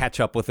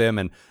catch up with him,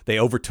 and they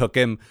overtook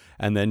him,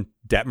 and then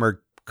Detmer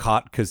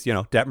caught, because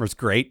Detmer's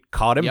great,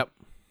 caught him. Yep.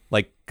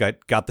 Like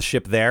got the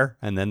ship there,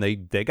 and then they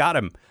got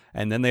him,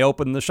 and then they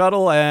opened the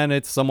shuttle, and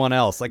it's someone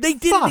else. Like, They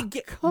did fuck, it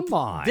again. Come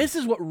on. This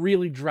is what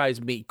really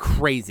drives me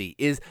crazy.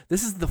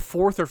 This is the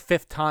 4th or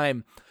 5th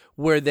time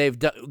where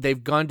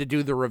they've gone to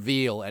do the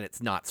reveal and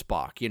it's not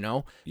Spock.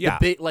 Yeah.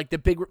 Like they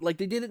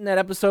did it in that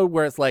episode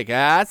where it's like,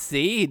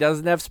 see, he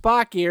doesn't have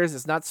Spock ears.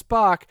 It's not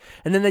Spock.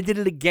 And then they did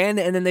it again,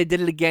 and then they did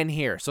it again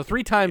here. So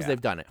 3 times they've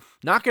done it.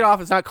 Knock it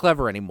off. It's not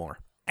clever anymore.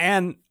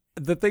 And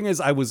the thing is,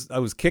 I was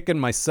kicking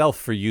myself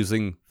for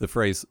using the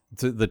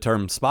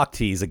term Spock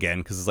tease again,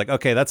 because it's like,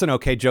 okay, that's an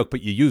okay joke,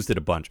 but you used it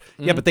a bunch.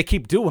 Yeah, but they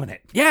keep doing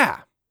it.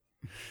 Yeah.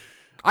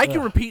 I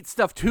can repeat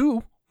stuff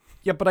too.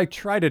 Yeah, but I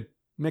try to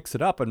mix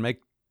it up and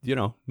make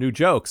new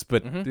jokes,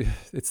 but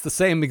it's the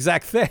same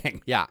exact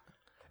thing. Yeah.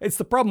 It's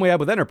the problem we have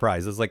with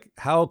Enterprise. Is like,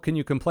 how can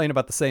you complain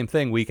about the same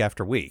thing week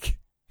after week?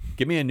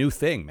 Give me a new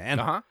thing,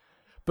 man.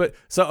 But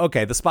so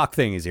okay, the Spock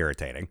thing is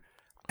irritating.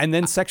 And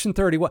then Section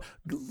 31,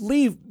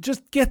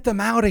 just get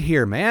them out of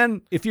here,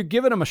 man. If you're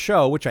giving them a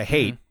show, which I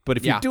hate, but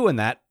if you're doing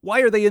that,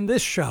 why are they in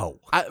this show?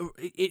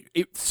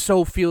 It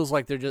so feels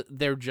like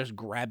they're just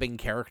grabbing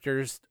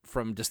characters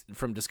from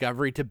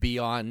Discovery to be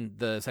on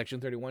the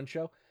Section 31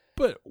 show.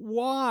 But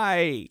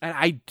why? And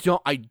I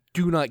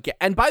do not get.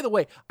 And by the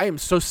way, I am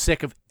so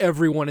sick of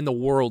everyone in the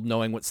world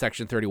knowing what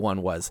Section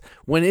 31 was.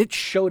 When it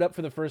showed up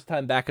for the first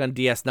time back on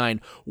DS9,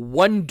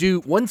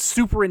 one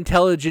super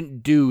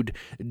intelligent dude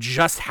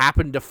just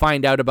happened to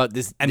find out about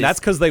this. And that's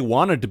because they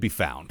wanted to be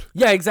found.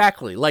 Yeah,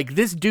 exactly. Like,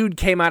 this dude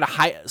came out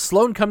of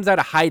Sloan comes out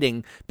of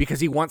hiding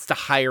because he wants to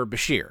hire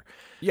Bashir.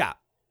 Yeah.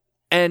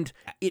 And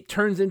it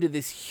turns into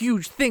this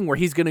huge thing where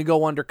he's going to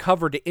go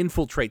undercover to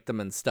infiltrate them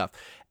and stuff.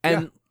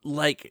 And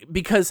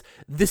because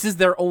this is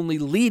their only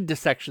lead to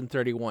Section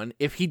 31,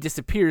 if he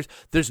disappears,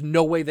 there's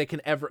no way they're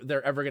ever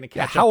going to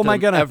catch up to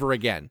him ever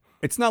again.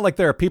 It's not like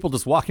there are people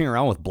just walking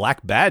around with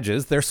black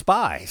badges. They're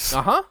spies.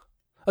 Well,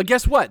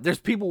 guess what? There's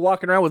people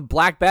walking around with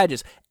black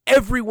badges.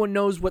 Everyone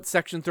knows what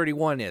Section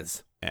 31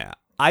 is. Yeah.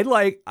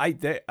 I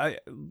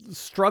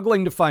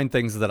struggling to find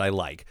things that I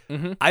like.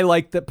 I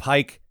like that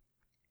Pike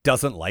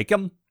doesn't like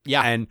him.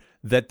 Yeah. And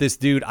that this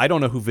dude, I don't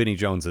know who Vinnie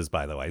Jones is,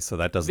 by the way, so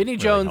that doesn't Vinnie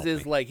really Jones help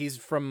is me. like, he's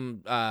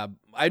from,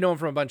 I know him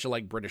from a bunch of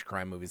like British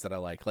crime movies that I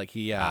like. Like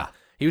he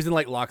was in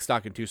like Lock,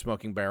 Stock, and Two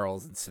Smoking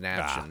Barrels and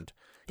Snatch. And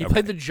he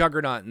played the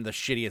Juggernaut in the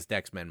shittiest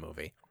X-Men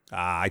movie.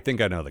 I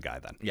think I know the guy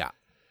then. Yeah.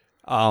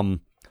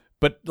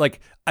 But like,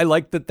 I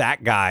like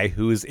that guy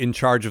who is in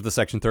charge of the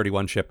Section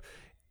 31 ship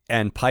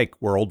and Pike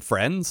were old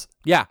friends.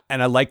 Yeah.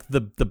 And I like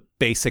the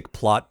basic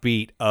plot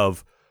beat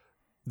of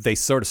they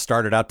sort of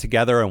started out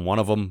together, and one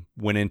of them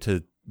went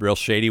into real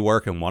shady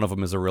work, and one of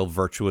them is a real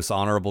virtuous,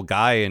 honorable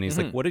guy. And he's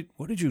like, "What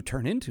did you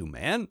turn into,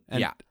 man?"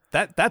 And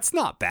that's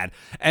not bad.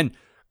 And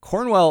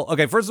Cornwell,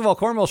 okay, first of all,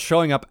 Cornwell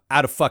showing up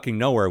out of fucking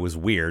nowhere was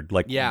weird.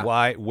 Like,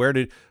 why? Where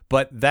did?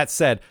 But that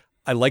said,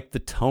 I like the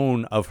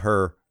tone of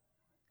her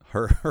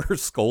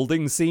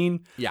scolding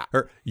scene. Yeah.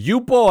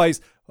 You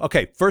boys.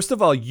 Okay, first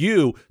of all,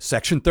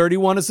 Section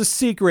 31 is a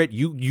secret.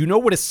 You know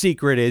what a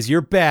secret is.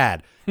 You're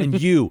bad. And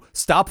you,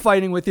 stop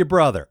fighting with your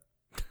brother.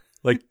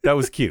 Like, that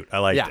was cute. I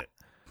liked it.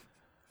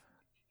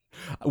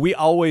 We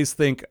always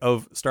think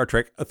of Star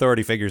Trek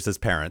authority figures as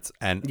parents,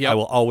 and I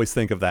will always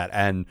think of that.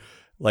 And,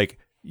 like,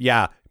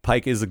 yeah,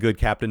 Pike is a good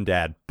Captain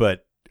Dad,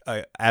 but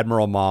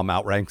Admiral Mom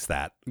outranks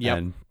that. Yep.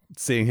 And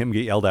seeing him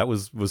get yelled at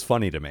was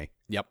funny to me.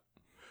 Yep.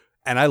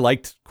 And I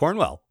liked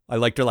Cornwell. I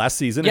liked her last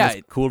season. Yeah. It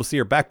was cool to see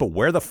her back, but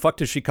where the fuck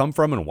does she come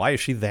from and why is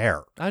she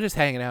there? I was just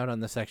hanging out on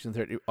the Section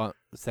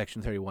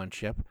 31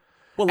 ship.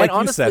 Well, like and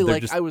honestly, you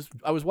said, like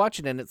I was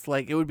watching, and it's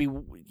like it would be,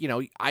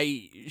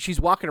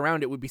 she's walking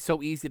around. It would be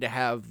so easy to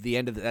have the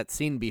end of that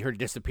scene be her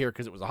disappear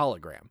because it was a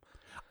hologram.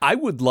 I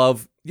would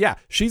love,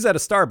 she's at a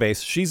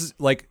starbase. She's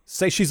like,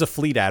 say she's a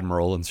fleet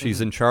admiral and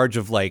she's in charge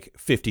of like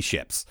 50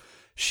 ships.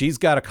 She's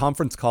got a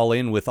conference call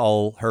in with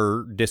all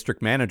her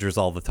district managers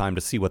all the time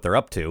to see what they're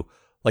up to.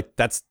 Like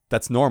that's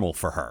normal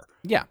for her.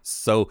 Yeah.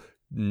 So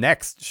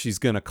next she's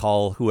going to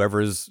call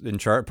whoever's in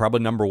charge, probably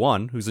number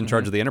one, who's in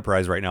charge of the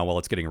Enterprise right now while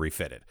it's getting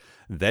refitted.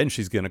 Then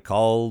she's going to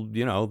call,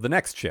 the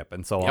next ship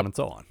and so on and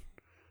so on.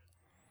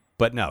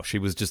 But no, she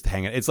was just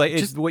hanging. It's like,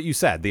 it's what you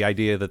said, the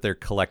idea that they're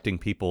collecting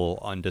people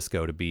on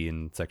Disco to be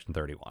in Section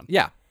 31.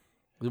 Yeah.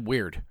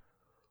 Weird.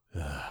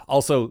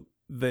 Also,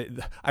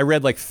 I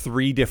read like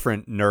 3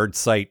 different nerd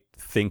site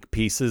think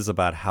pieces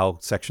about how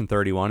Section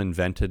 31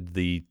 invented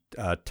the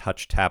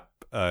touch tap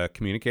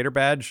communicator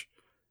badge.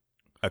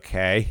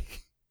 Okay.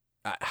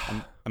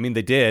 I mean,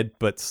 they did,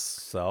 but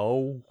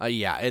so?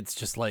 Yeah, it's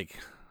just like...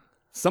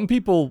 Some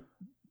people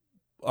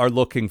are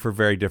looking for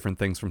very different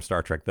things from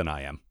Star Trek than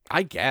I am.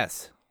 I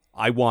guess.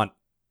 I want,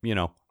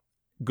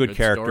 good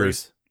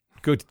characters.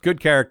 Stories. Good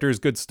characters,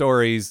 good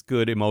stories,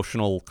 good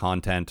emotional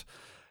content.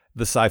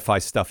 The sci-fi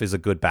stuff is a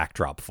good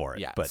backdrop for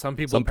it. Yeah, but some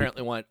people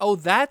apparently want,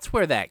 that's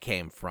where that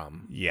came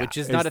from. Yeah. Which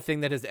is not a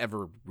thing that has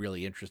ever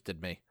really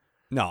interested me.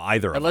 No,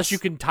 either Unless of us. you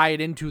can tie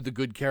it into the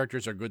good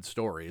characters or good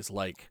stories.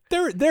 Like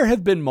There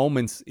have been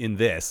moments in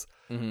this.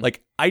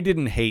 Like, I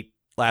didn't hate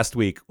last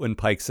week when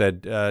Pike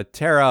said,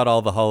 tear out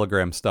all the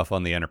hologram stuff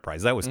on the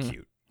Enterprise. That was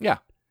cute. Yeah.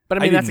 But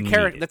I mean, that's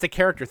didn't need that's a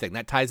character thing.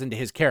 That ties into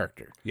his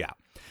character. Yeah.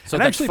 So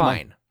And that's actually,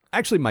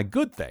 fine. My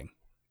good thing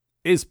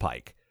is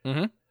Pike.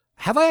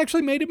 Have I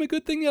actually made him a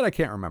good thing yet? I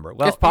can't remember.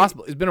 Well, it's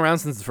possible. He's been around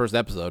since the first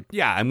episode.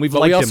 Yeah, and we've But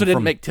liked we also him didn't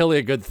from make Tilly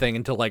a good thing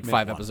until like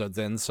 5 one. episodes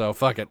in, so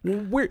fuck it.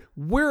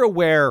 We're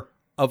aware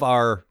of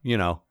our,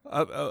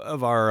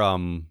 of our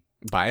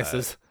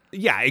Biases.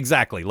 yeah,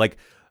 exactly. Like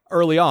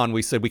early on,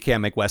 we said we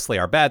can't make Wesley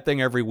our bad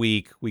thing every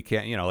week. We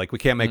can't, we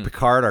can't make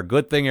Picard our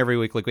good thing every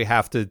week. Like we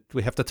have to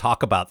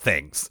talk about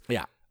things.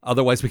 Yeah.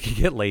 Otherwise, we can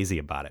get lazy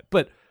about it.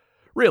 But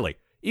really,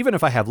 even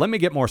if let me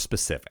get more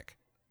specific.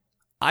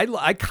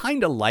 I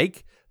kind of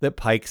like that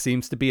Pike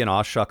seems to be an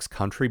aw shucks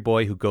country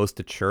boy who goes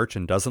to church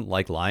and doesn't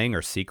like lying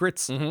or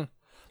secrets.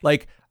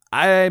 Like,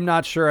 I'm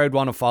not sure I'd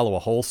want to follow a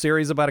whole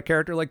series about a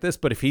character like this,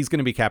 but if he's going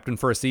to be captain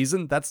for a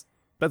season, that's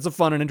a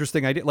fun and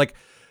interesting idea. Like,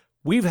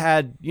 we've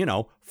had,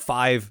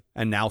 5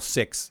 and now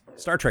 6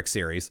 Star Trek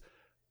series.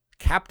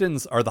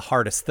 Captains are the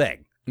hardest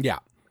thing. Yeah.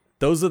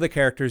 Those are the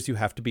characters you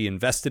have to be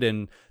invested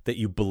in, that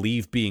you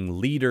believe being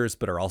leaders,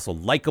 but are also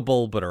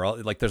likable, but are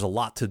like, there's a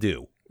lot to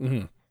do.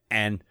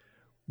 And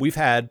we've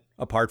had,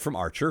 apart from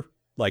Archer,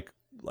 like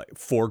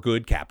 4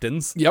 good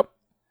captains. Yep.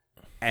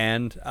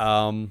 And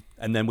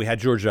then we had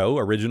Georgiou.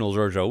 Original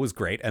Georgiou was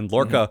great, and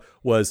Lorca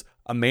was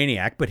a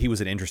maniac, but he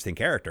was an interesting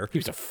character. He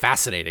was a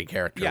fascinating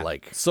character. Yeah.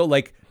 Like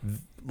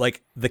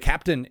The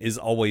captain is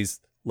always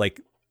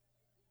like,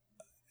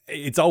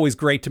 it's always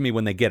great to me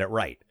when they get it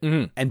right.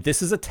 And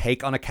this is a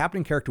take on a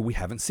captain character we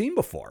haven't seen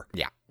before.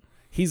 Yeah.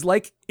 He's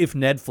like if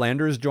Ned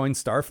Flanders joined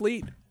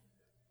Starfleet,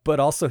 but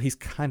also he's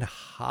kind of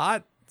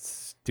hot.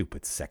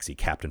 Stupid, sexy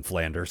Captain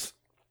Flanders.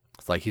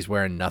 It's like he's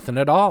wearing nothing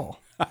at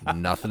all.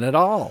 Nothing at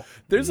all.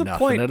 There's a Nothing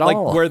point at like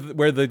all. where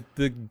the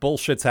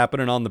bullshit's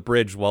happening on the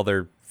bridge while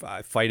they're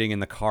fighting in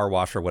the car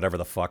wash or whatever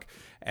the fuck,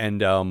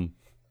 and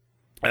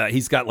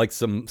he's got like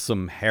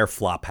some hair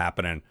flop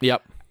happening.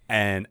 Yep.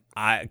 And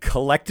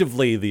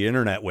collectively the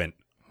internet went,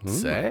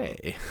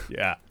 Say.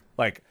 yeah,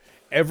 like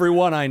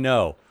everyone I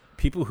know,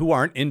 people who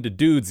aren't into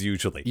dudes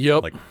usually.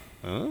 Yep. Like,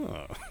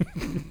 oh.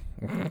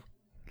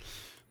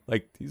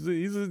 Like he's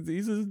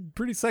a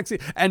pretty sexy,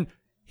 and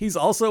he's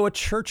also a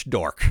church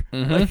dork.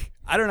 Like,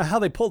 I don't know how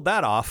they pulled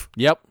that off.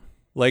 Yep.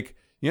 Like,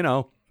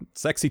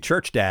 sexy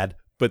church dad,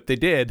 but they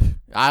did.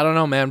 I don't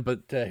know, man, but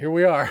here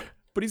we are.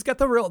 But he's got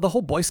the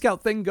whole Boy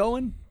Scout thing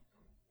going.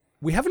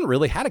 We haven't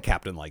really had a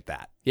captain like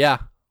that. Yeah.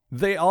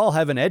 They all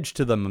have an edge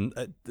to them,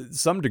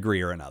 some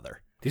degree or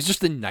another. He's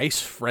just a nice,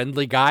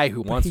 friendly guy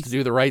who wants to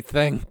do the right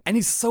thing. And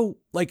he's so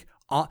like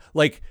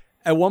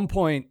at one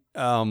point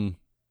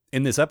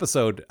in this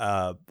episode,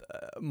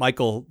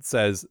 Michael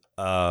says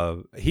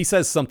he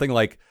says something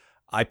like,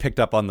 "I picked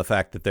up on the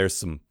fact that there's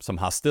some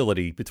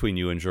hostility between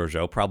you and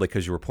Georgiou, probably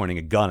because you were pointing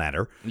a gun at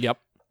her." Yep.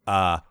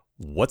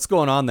 what's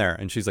going on there?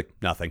 And she's like,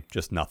 nothing,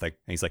 just nothing.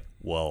 And he's like,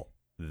 well,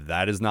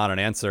 that is not an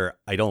answer.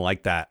 I don't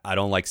like that. I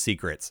don't like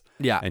secrets.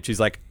 Yeah. And she's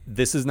like,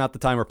 this is not the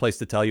time or place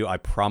to tell you. I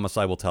promise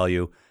I will tell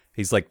you.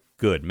 He's like,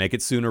 good. Make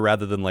it sooner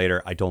rather than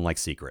later. I don't like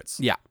secrets.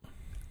 Yeah.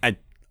 And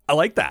I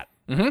like that.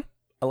 Mm-hmm.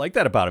 I like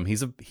that about him.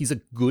 He's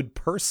a good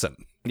person.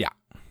 Yeah.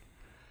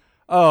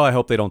 Oh, I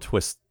hope they don't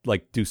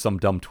do some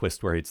dumb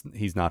twist where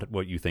he's not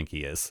what you think he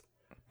is.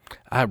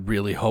 I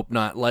really hope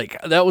not.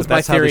 Like, that was But my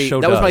that's how the theory. show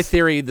That was my does.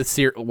 theory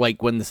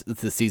when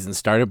the season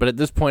started. But at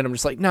this point, I'm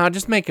just like, nah,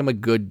 just make him a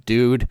good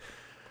dude.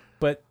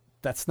 But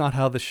that's not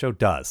how the show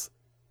does.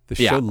 The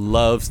Yeah. show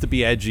loves to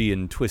be edgy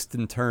and twist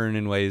and turn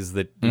in ways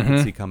that you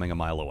can see coming a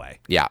mile away.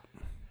 Yeah.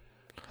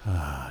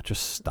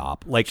 Just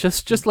stop. Like,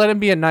 Just let him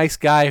be a nice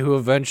guy who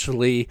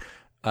eventually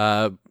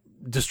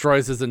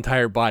destroys his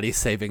entire body,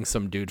 saving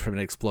some dude from an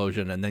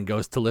explosion, and then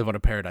goes to live on a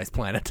paradise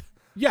planet.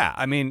 yeah,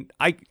 I mean,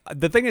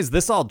 the thing is,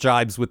 this all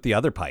jibes with the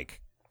other Pike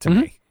to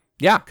me.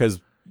 Yeah.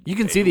 Because You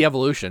can see the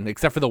evolution,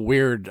 except for the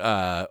weird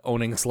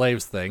owning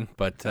slaves thing,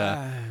 but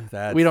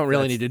we don't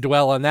really need to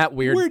dwell on that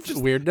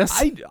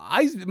weirdness.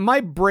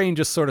 My brain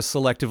just sort of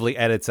selectively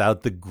edits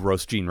out the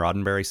gross Gene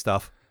Roddenberry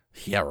stuff,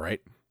 Yeah,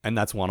 right. and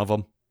that's one of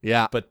them.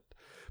 Yeah. But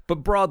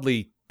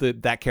broadly,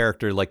 that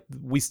character, like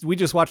we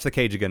just watched The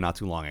Cage again not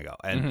too long ago,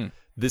 and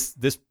this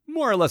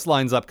more or less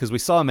lines up because we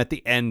saw him at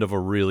the end of a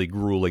really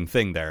grueling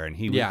thing there, and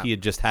he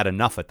had just had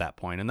enough at that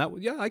point, and that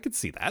I could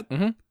see that.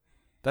 Mm-hmm.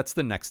 That's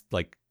the next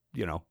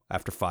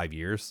after 5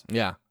 years.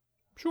 Yeah.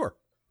 Sure.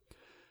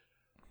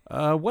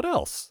 What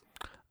else?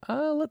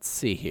 Let's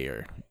see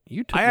here.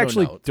 You took I no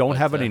actually notes, don't but,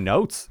 have any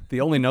notes.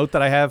 The only note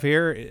that I have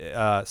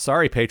here,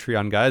 sorry,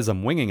 Patreon guys,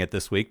 I'm winging it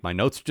this week. My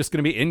notes are just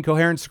going to be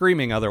incoherent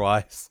screaming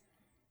otherwise.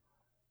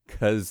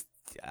 Because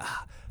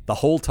the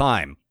whole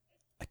time,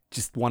 I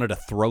just wanted to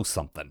throw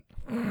something.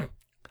 I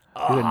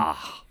got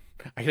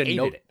a hated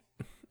note. it.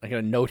 I got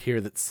a note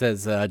here that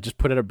says, just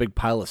put in a big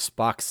pile of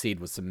Spock seed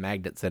with some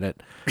magnets in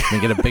it,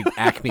 and get a big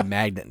Acme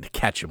magnet to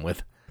catch him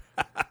with.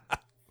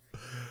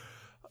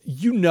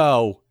 You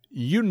know,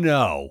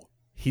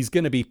 he's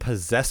going to be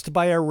possessed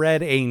by a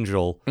red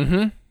angel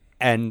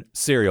and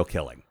serial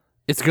killing.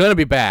 It's gonna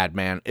be bad,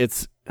 man.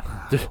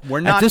 We're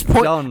not at this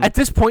point. done. At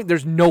this point,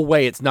 there's no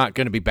way it's not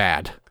gonna be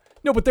bad.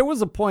 No, but there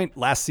was a point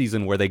last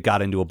season where they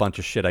got into a bunch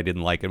of shit I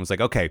didn't like and was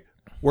like, okay,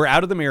 we're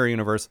out of the mirror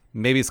universe.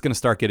 Maybe it's going to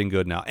start getting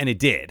good now. And it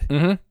did.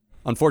 Mm-hmm.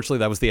 Unfortunately,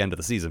 that was the end of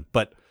the season.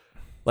 But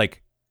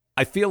like,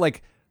 I feel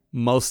like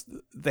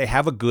they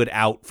have a good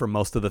out for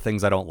most of the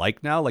things I don't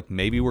like now. Like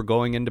maybe we're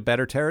going into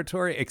better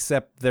territory,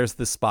 except there's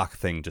this Spock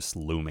thing just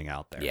looming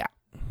out there. Yeah.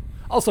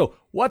 Also,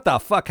 what the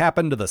fuck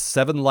happened to the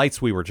 7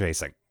 lights we were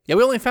chasing? Yeah,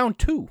 we only found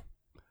 2.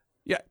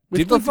 Yeah.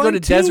 We still have to go to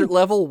find 2? desert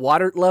level,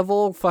 water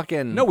level,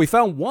 fucking. No, we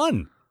found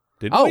 1.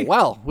 Didn't Oh we?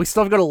 well, we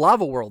still have to go to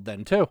Lava World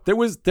then too. There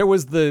was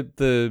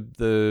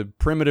the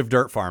primitive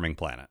dirt farming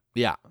planet.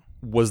 Yeah.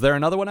 Was there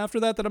another one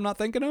after that I'm not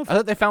thinking of? I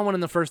thought they found one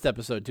in the first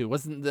episode too.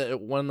 Wasn't the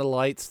one of the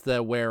lights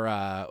where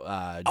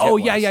Jet Oh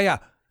was? yeah.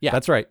 Yeah.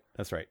 That's right.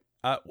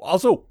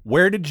 Also,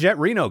 where did Jet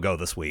Reno go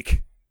this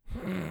week?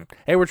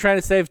 Hey, we're trying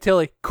to save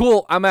Tilly.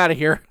 Cool, I'm out of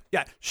here.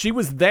 Yeah, she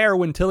was there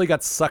when Tilly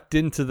got sucked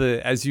into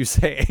the, as you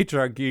say,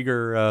 H.R.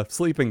 Giger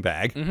sleeping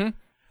bag. Mm-hmm.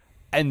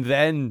 And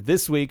then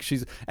this week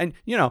and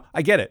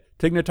I get it.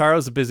 Tig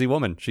Notaro's a busy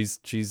woman. She's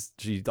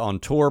on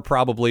tour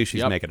probably.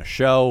 She's making a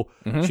show.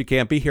 Mm-hmm. She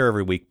can't be here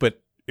every week.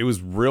 But it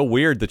was real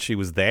weird that she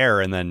was there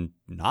and then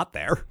not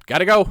there.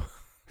 Gotta go.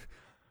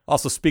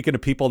 Also, speaking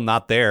of people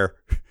not there,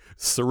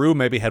 Saru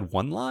maybe had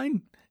one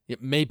line.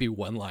 It may be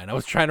one line. I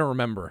was trying to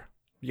remember.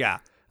 Yeah.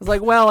 I was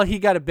like, well, he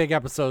got a big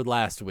episode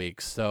last week,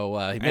 so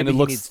maybe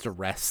he needs to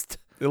rest.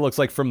 It looks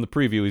like from the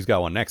preview he's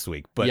got one next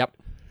week. But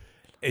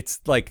it's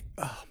like,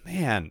 oh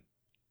man,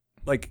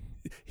 like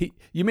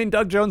you mean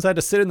Doug Jones had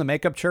to sit in the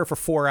makeup chair for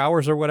 4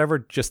 hours or whatever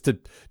just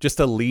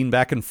to lean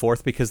back and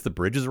forth because the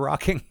bridge is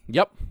rocking?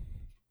 Yep.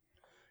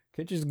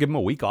 Can't you just give him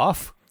a week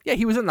off? Yeah,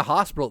 he was in the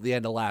hospital at the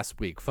end of last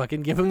week.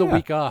 Fucking give him the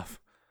week off.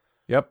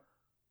 Yep.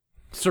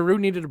 Saru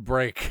needed a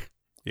break.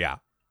 Yeah,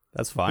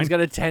 that's fine. He's got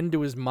to tend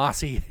to his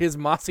mossy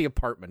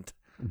apartment.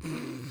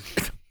 I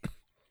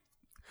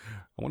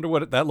wonder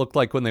what that looked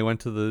like when they went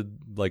to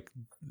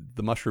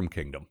the Mushroom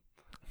Kingdom.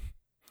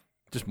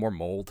 Just more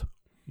mold.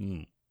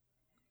 A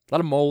lot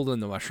of mold in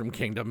the Mushroom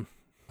Kingdom.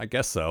 I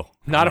guess so.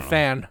 Not a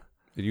fan.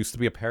 It used to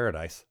be a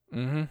paradise.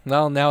 Mm-hmm.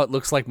 Well, now it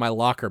looks like my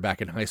locker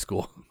back in high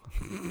school.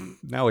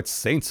 Now it's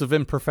Saints of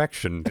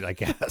Imperfection, I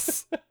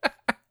guess.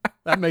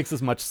 That makes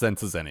as much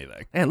sense as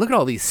anything. Man, look at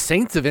all these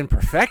Saints of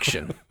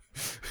Imperfection.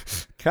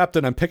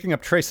 Captain, I'm picking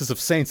up traces of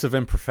Saints of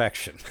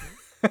Imperfection.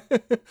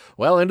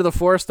 Well, into the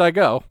forest I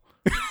go.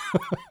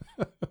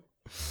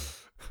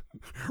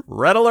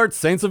 Red alert,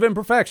 Saints of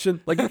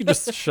Imperfection. Like, you could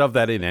just shove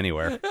that in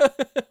anywhere.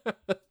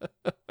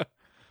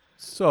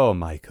 So,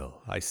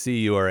 Michael, I see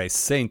you are a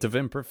saint of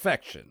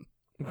imperfection.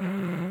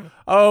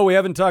 Oh, we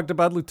haven't talked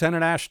about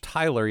Lieutenant Ash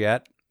Tyler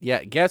yet.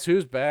 Yeah, guess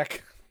who's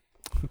back?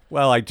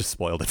 Well, I just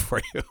spoiled it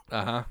for you.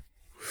 Uh-huh.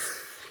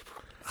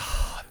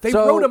 They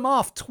wrote him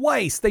off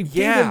twice. They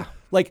gave him,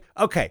 like,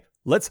 okay,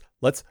 let's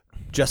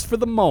just for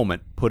the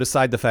moment, put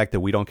aside the fact that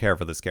we don't care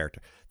for this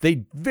character.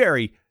 They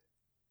very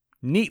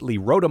neatly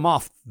wrote him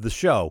off the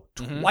show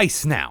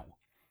twice now.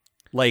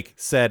 Like,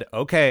 said,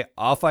 okay,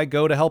 off I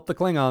go to help the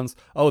Klingons.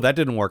 Oh, that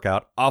didn't work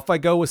out. Off I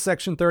go with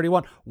Section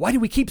 31. Why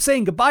do we keep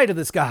saying goodbye to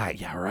this guy?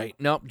 Yeah, right.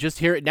 Nope, just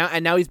hear it now.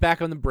 And now he's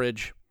back on the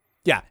bridge.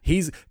 Yeah,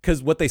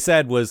 because what they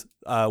said was,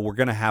 we're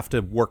going to have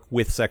to work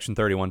with Section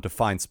 31 to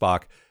find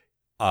Spock.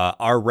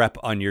 Our rep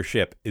on your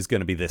ship is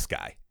going to be this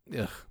guy.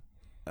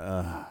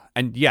 Ugh.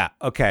 And yeah,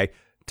 okay,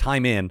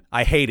 time in.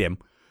 I hate him.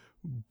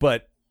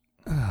 But,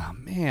 oh,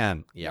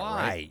 man, Yeah,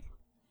 why? right.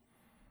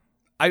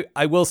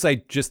 I will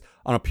say, just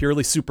on a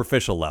purely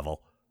superficial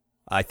level,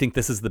 I think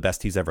this is the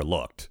best he's ever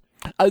looked.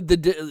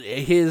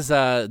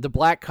 The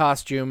black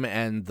costume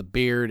and the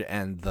beard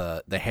and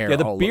the hair. Yeah,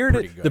 all look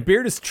pretty good. the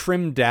beard is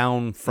trimmed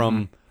down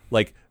from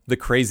like the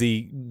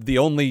crazy. The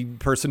only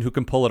person who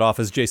can pull it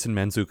off is Jason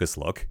Mantzoukas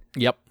look.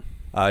 Yep.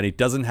 And he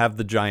doesn't have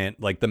the giant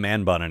like the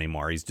man bun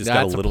anymore. He's just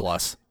got That's a little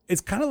plus.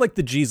 It's kind of like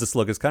the Jesus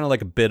look. It's kind of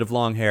like a bit of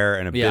long hair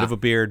and a bit of a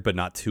beard, but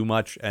not too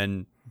much.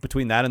 And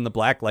between that and the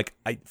black, like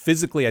I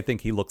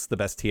think he looks the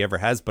best he ever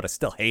has, but I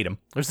still hate him.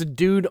 There's a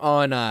dude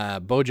on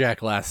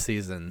BoJack last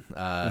season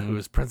who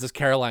was Princess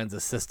Caroline's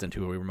assistant,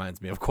 who reminds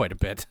me of quite a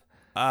bit.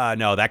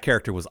 No, that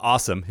character was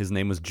awesome. His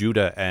name was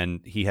Judah, and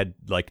he had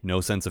like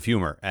no sense of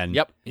humor. And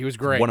Yep, he was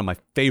great. One of my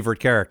favorite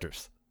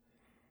characters,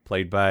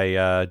 played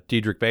by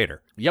Diedrich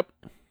Bader. Yep.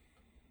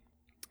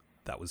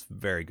 That was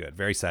very good.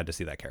 Very sad to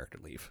see that character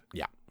leave.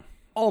 Yeah.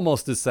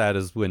 Almost as sad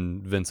as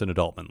when Vincent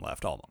Adultman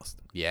left.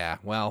 Almost. Yeah.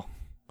 Well.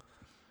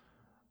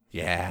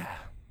 Yeah.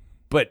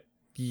 But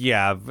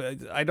yeah,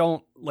 I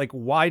don't like.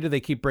 Why do they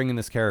keep bringing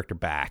this character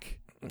back?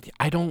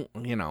 I don't.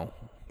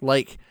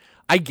 Like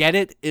I get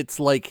it. It's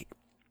like.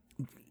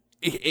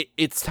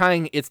 It's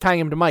tying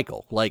him to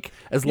Michael. Like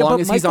as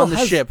long as he's Michael on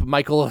the ship,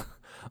 Michael.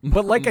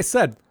 But like I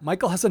said,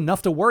 Michael has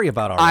enough to worry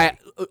about already.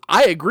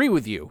 I agree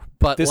with you,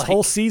 but this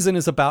whole season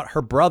is about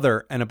her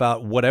brother and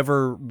about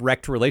whatever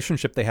wrecked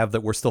relationship they have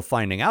that we're still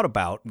finding out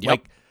about. Yep.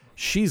 Like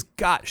she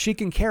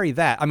can carry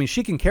that. I mean,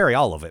 she can carry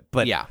all of it,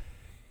 but yeah.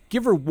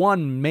 Give her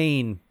one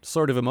main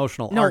sort of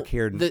emotional arc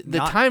here. The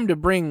time to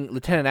bring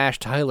Lieutenant Ash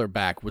Tyler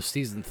back was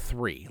season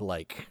 3.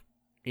 Like,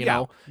 you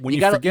know, when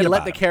you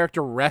let the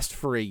character rest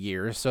for a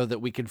year so that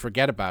we can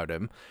forget about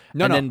him,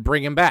 then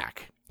bring him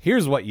back.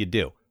 Here's what you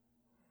do.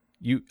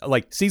 You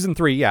like season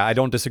 3. Yeah, I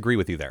don't disagree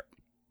with you there.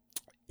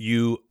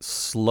 You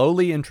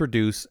slowly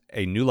introduce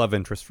a new love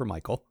interest for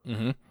Michael.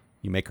 Mm-hmm.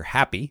 You make her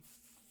happy.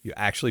 You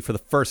actually, for the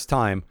first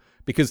time,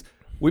 because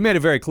we made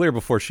it very clear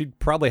before, she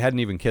probably hadn't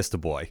even kissed a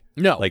boy.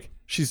 No. Like,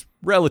 she's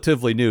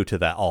relatively new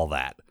to all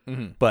that.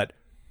 Mm-hmm. But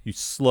you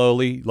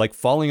slowly, like,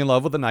 falling in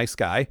love with a nice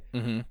guy,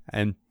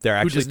 and they're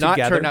actually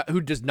together. Who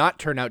does not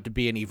turn out to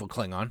be an evil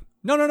Klingon.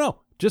 No.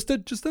 Just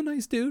a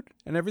nice dude,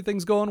 and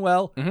everything's going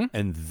well.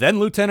 And then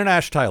Lieutenant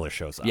Ash Tyler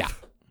shows up. Yeah.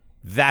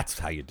 That's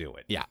how you do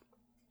it. Yeah.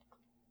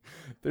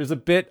 There's a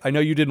bit, I know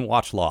you didn't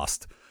watch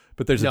Lost,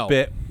 but there's a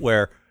bit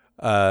where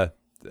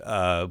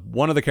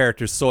one of the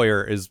characters,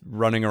 Sawyer, is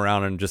running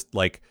around and just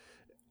like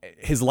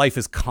his life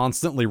is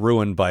constantly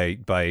ruined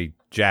by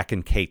Jack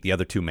and Kate, the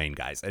other two main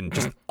guys, and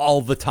just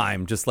all the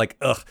time, just like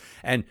ugh.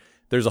 And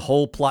there's a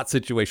whole plot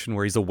situation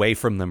where he's away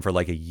from them for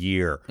like a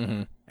year,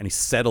 and he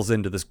settles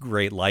into this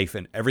great life,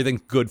 and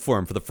everything's good for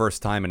him for the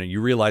first time, and you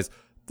realize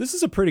this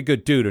is a pretty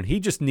good dude, and he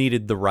just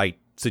needed the right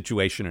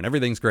situation, and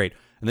everything's great.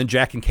 And then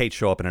Jack and Kate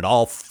show up, and it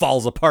all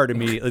falls apart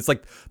immediately. It's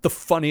like the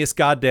funniest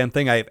goddamn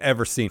thing I have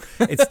ever seen.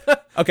 It's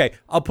okay.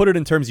 I'll put it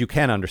in terms you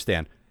can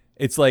understand.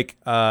 It's like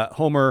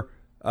Homer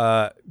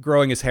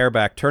growing his hair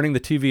back, turning the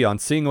TV on,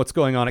 seeing what's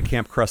going on at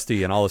Camp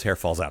Krusty, and all his hair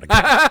falls out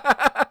again.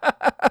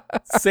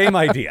 Same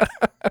idea.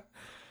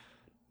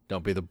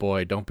 Don't be the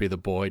boy. Don't be the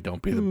boy.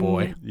 Don't be the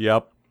boy.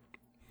 Yep.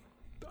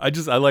 I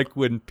like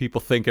when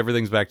people think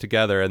everything's back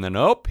together, and then,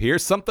 oh,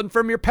 here's something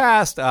from your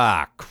past.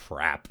 Ah,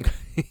 crap.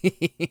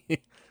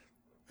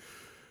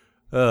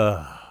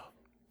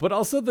 But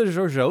also the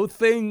JoJo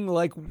thing,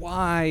 like,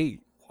 why?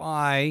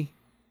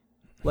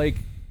 Like,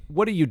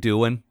 what are you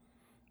doing?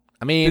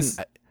 I mean,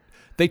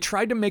 they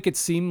tried to make it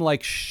seem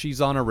like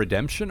she's on a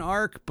redemption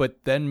arc,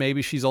 but then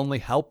maybe she's only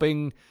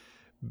helping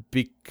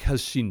because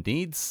she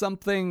needs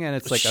something, and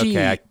it's like,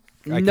 okay,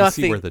 I can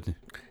see where the...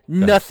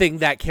 Nothing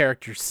that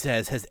character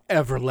says has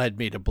ever led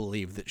me to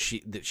believe that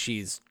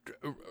she's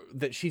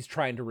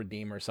trying to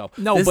redeem herself.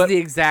 No, this but is the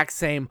exact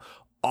same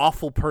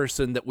awful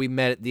person that we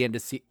met at the end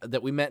of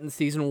that we met in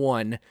season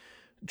 1,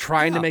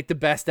 trying to make the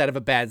best out of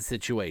a bad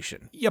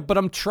situation. Yeah, but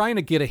I'm trying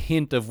to get a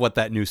hint of what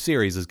that new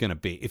series is going to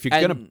be. If you're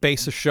going to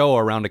base a show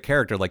around a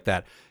character like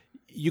that,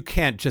 you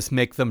can't just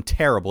make them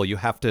terrible. You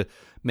have to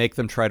make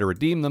them try to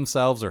redeem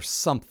themselves or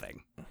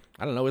something.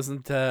 I don't know,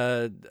 isn't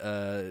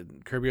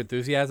Curb Your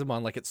Enthusiasm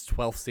on like its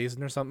 12th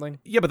season or something?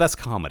 Yeah, but that's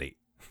comedy.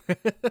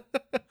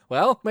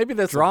 Well, maybe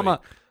that's drama.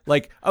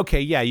 Like, okay,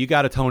 yeah, you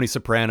got a Tony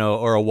Soprano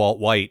or a Walt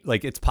White.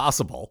 Like, it's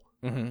possible.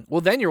 Mm-hmm.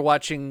 Well, then you're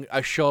watching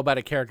a show about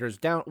a character's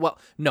down. Well,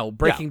 no,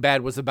 Breaking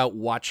Bad was about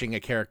watching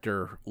a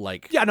character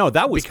like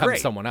that was become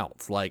great. someone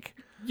else. Like,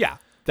 yeah,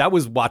 that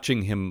was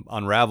watching him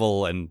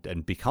unravel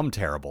and become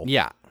terrible.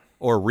 Yeah.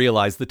 Or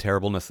realize the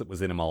terribleness that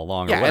was in him all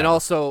along. Yeah, or and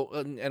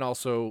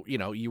also,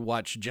 you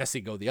watch Jesse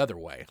go the other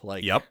way.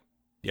 Like, Yep.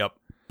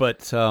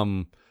 But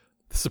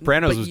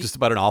Sopranos was just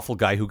about an awful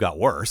guy who got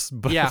worse.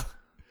 But yeah.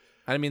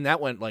 I mean, that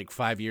went like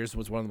 5 years.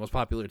 Was one of the most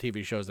popular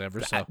TV shows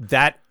ever. So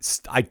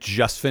I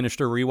just finished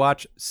a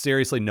rewatch.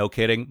 Seriously, no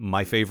kidding.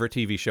 My favorite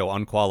TV show,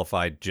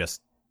 unqualified.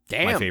 Just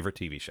my favorite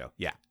TV show.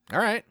 Yeah. All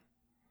right.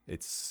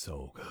 It's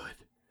so good.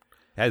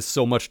 It has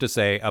so much to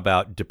say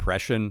about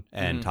depression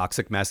and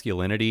toxic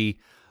masculinity.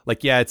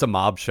 Like, yeah, it's a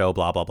mob show,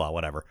 blah, blah, blah,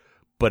 whatever.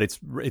 But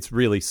it's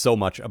really so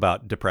much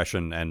about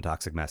depression and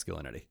toxic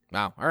masculinity.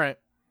 Wow. All right.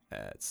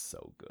 It's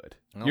so good.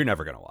 Well, you're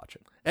never going to watch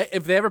it.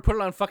 If they ever put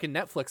it on fucking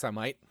Netflix, I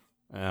might.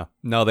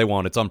 No, they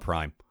won't. It's on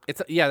Prime.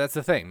 Yeah, that's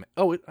the thing.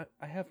 Oh,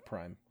 I have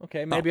Prime.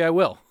 Okay, maybe I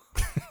will.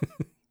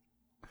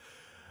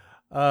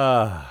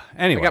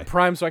 Anyway. I got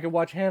Prime so I could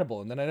watch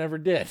Hannibal, and then I never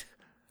did.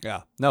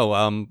 Yeah. No,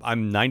 I'm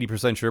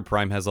 90% sure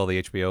Prime has all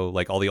the HBO,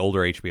 like all the older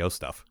HBO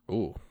stuff.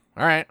 Ooh.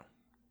 All right.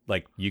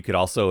 Like, you could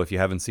also, if you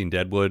haven't seen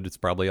Deadwood, it's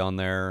probably on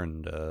there.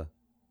 And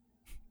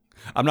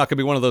I'm not going to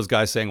be one of those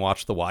guys saying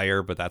watch The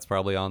Wire, but that's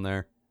probably on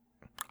there.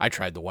 I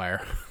tried The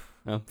Wire.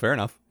 Oh, fair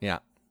enough. Yeah.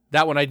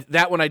 That one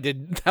I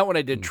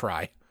did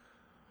try.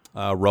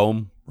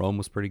 Rome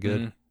was pretty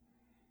good.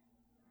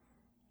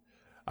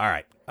 All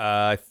right.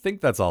 I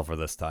think that's all for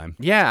this time.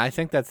 Yeah, I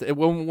think that's it.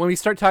 When we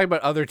start talking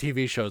about other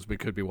TV shows we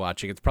could be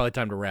watching, it's probably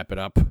time to wrap it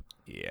up.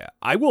 Yeah.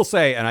 I will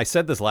say, and I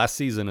said this last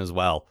season as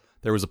well,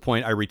 there was a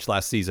point I reached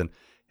last season.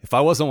 If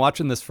I wasn't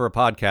watching this for a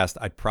podcast,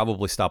 I'd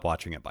probably stop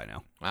watching it by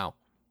now. Wow.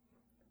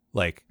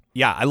 Like,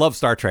 yeah, I love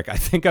Star Trek. I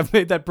think I've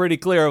made that pretty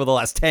clear over the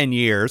last 10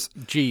 years.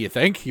 Gee, you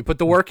think? You put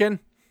the work in?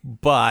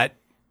 But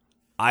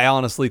I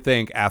honestly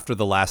think after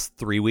the last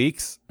 3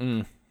 weeks,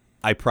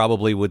 I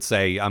probably would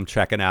say I'm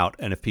checking out.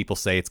 And if people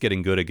say it's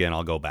getting good again,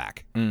 I'll go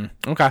back.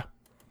 Okay.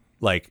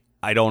 Like,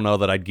 I don't know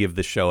that I'd give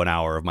this show an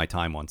hour of my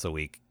time once a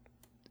week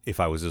if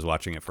I was just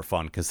watching it for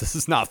fun, because this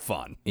is not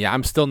fun. Yeah,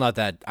 I'm still not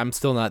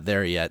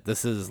there yet.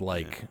 This is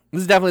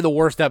definitely the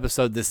worst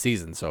episode this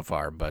season so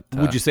far. But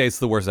would you say it's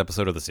the worst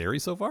episode of the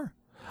series so far?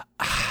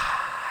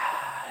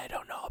 I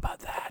don't know about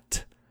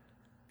that.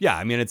 Yeah,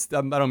 I mean, I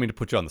don't mean to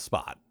put you on the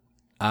spot.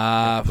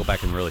 Go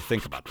back and really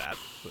think about that.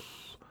 But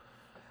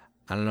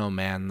I don't know,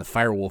 man. The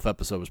Firewolf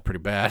episode was pretty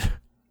bad.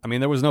 I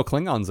mean, there was no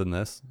Klingons in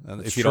this.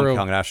 If you don't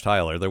count Ash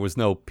Tyler, there was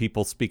no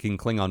people speaking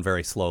Klingon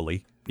very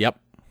slowly. Yep.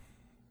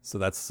 So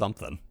that's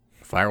something.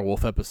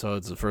 Firewolf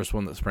episode's the first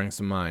one that springs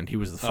to mind. He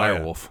was the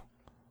Firewolf.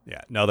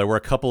 Yeah. No, there were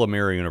a couple of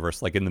Mirror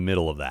Universe, like in the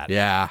middle of that.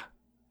 Yeah.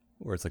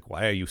 Where it's like,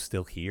 why are you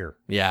still here?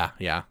 Yeah.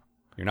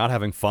 You're not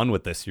having fun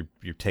with this.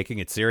 You're taking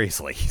it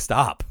seriously.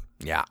 Stop.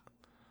 Yeah.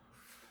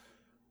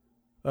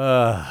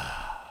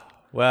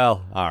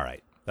 Well, all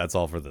right. That's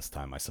all for this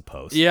time, I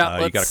suppose.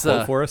 Yeah. You got a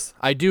quote for us?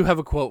 I do have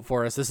a quote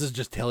for us. This is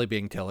just Tilly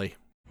being Tilly.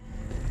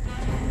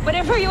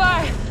 Whatever you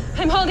are,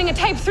 I'm holding a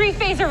Type 3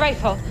 phaser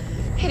rifle.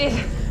 It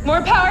is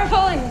more powerful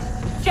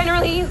and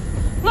generally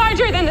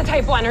larger than the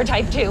Type 1 or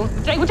Type 2,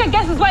 which I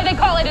guess is why they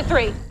call it a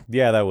 3.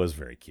 Yeah, that was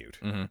very cute.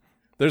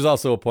 There's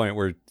also a point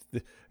where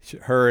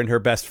her and her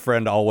best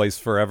friend always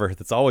forever,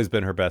 that's always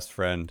been her best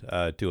friend,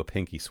 do a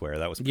pinky swear.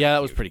 That was pretty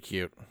cute. Was pretty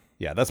cute.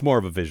 Yeah, that's more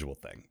of a visual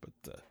thing, but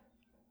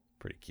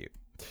pretty cute.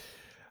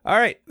 All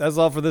right, that's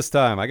all for this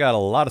time. I got a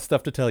lot of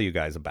stuff to tell you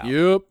guys about.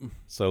 Yep.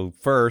 So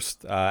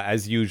first,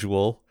 as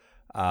usual,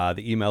 the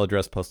email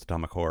address,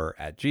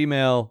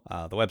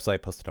 postatomichorror@gmail.com, the website,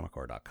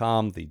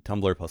 postatomichorror.com, the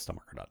Tumblr,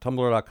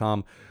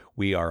 postatomichorror.tumblr.com.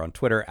 We are on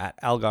Twitter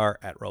 @Algar,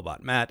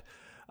 @RobotMatt.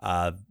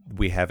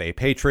 We have a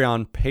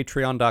Patreon,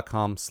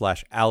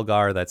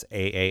 patreon.com/Algar, that's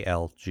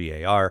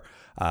AALGAR,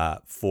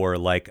 for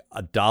like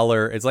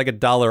 $1. It's like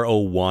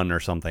 $1.01 or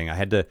something. I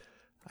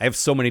have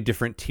so many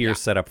different tiers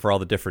set up for all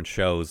the different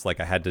shows. Like,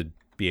 I had to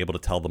be able to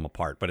tell them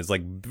apart, but it's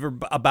like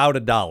about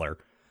 $1.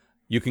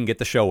 You can get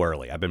the show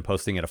early. I've been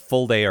posting it a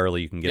full day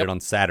early. You can get it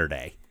on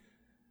Saturday,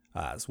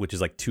 which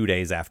is like 2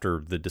 days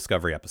after the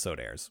Discovery episode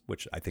airs,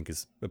 which I think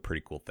is a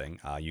pretty cool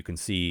thing. You can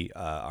see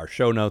our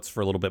show notes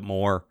for a little bit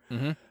more.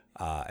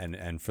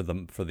 And for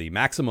the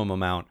maximum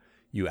amount,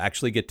 you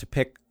actually get to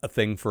pick a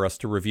thing for us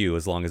to review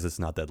as long as it's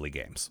not Deadly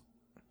Games.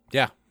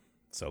 Yeah.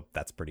 So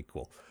that's pretty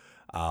cool.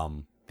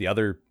 The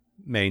other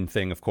main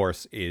thing, of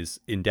course,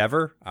 is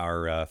Endeavor,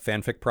 our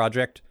fanfic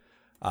project.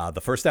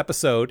 The first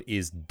episode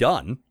is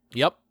done.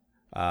 Yep.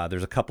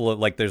 There's a couple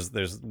of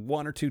there's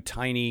one or two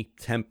tiny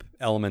temp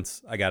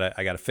elements I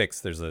gotta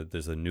fix. There's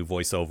a new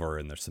voiceover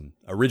and there's some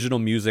original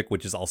music,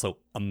 which is also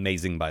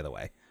amazing, by the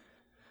way.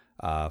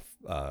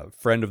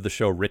 Friend of the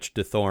show, Rich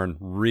DeThorne,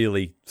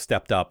 really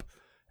stepped up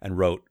and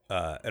wrote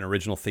an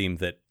original theme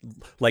that,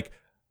 like,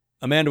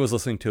 Amanda was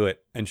listening to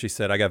it and she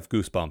said, I got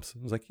goosebumps. I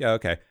was like, yeah,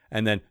 okay.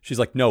 And then she's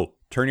like, no,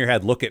 turn your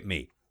head, look at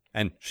me.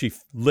 And she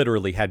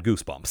literally had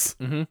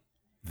goosebumps.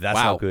 That's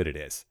how good it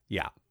is.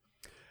 Yeah.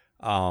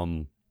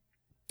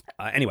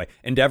 Anyway,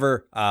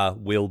 Endeavor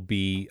will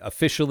be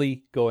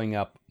officially going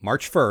up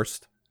March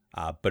 1st.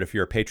 But if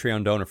you're a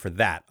Patreon donor for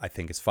that, I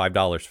think it's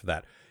 $5 for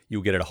that.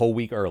 You'll get it a whole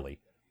week early.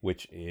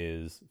 which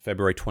is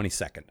February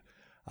 22nd.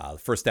 The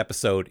first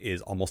episode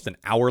is almost an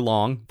hour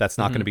long. That's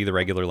not going to be the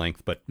regular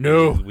length, but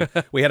No.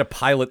 we had a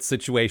pilot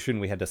situation.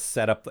 We had to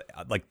set up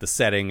like the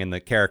setting and the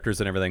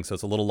characters and everything, so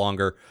it's a little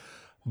longer.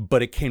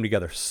 But it came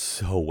together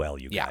so well,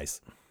 you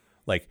guys.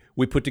 Like,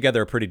 we put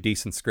together a pretty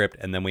decent script,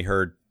 and then we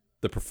heard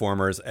the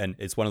performers, and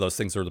it's one of those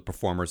things where the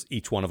performers,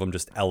 each one of them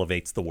just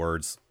elevates the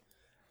words,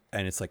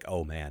 and it's like,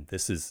 oh man,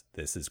 this is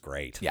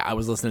great. Yeah, I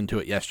was listening to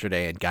it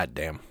yesterday, and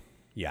goddamn.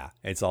 Yeah,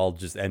 it's all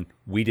just, and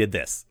we did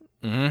this.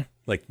 Mm-hmm.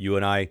 Like, you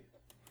and I,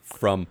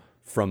 from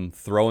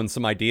throwing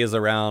some ideas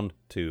around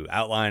to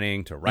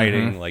outlining to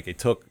writing, like it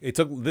took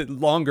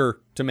longer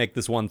to make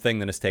this one thing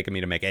than it's taken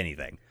me to make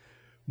anything.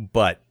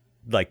 But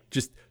like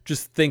just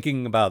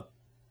thinking about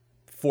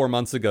 4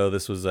 months ago,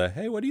 this was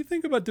hey, what do you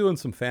think about doing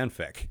some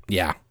fanfic?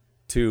 Yeah.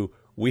 To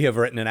we have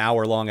written an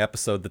hour-long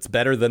episode that's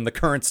better than the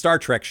current Star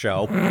Trek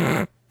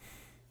show.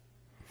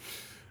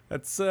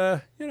 That's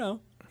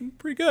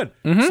pretty good.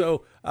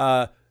 So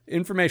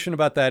information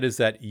about that is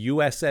at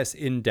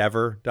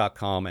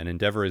ussendeavor.com, and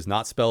Endeavor is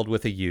not spelled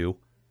with a U.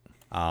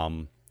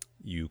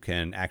 You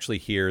can actually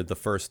hear the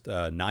first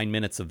 9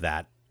 minutes of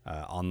that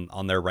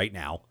on there right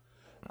now.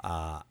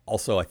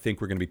 Also, I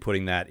think we're going to be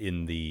putting that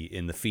in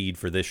the feed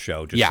for this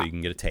show, just so you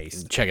can get a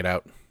taste. Check it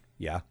out.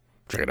 Yeah,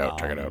 Check it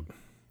out.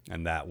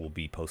 And that will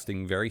be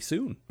posting very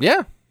soon.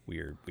 Yeah. We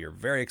are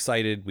very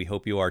excited. We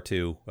hope you are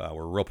too.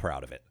 We're real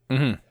proud of it.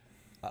 And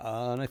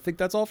I think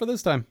that's all for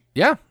this time.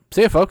 Yeah.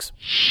 See ya, folks.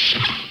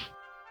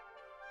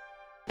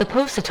 The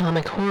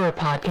Post-Atomic Horror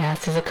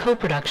Podcast is a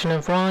co-production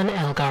of Ron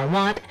Algar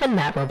Watt and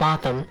Matt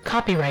Robotham.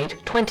 Copyright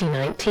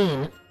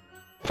 2019.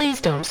 Please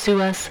don't sue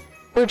us.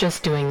 We're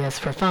just doing this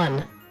for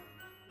fun.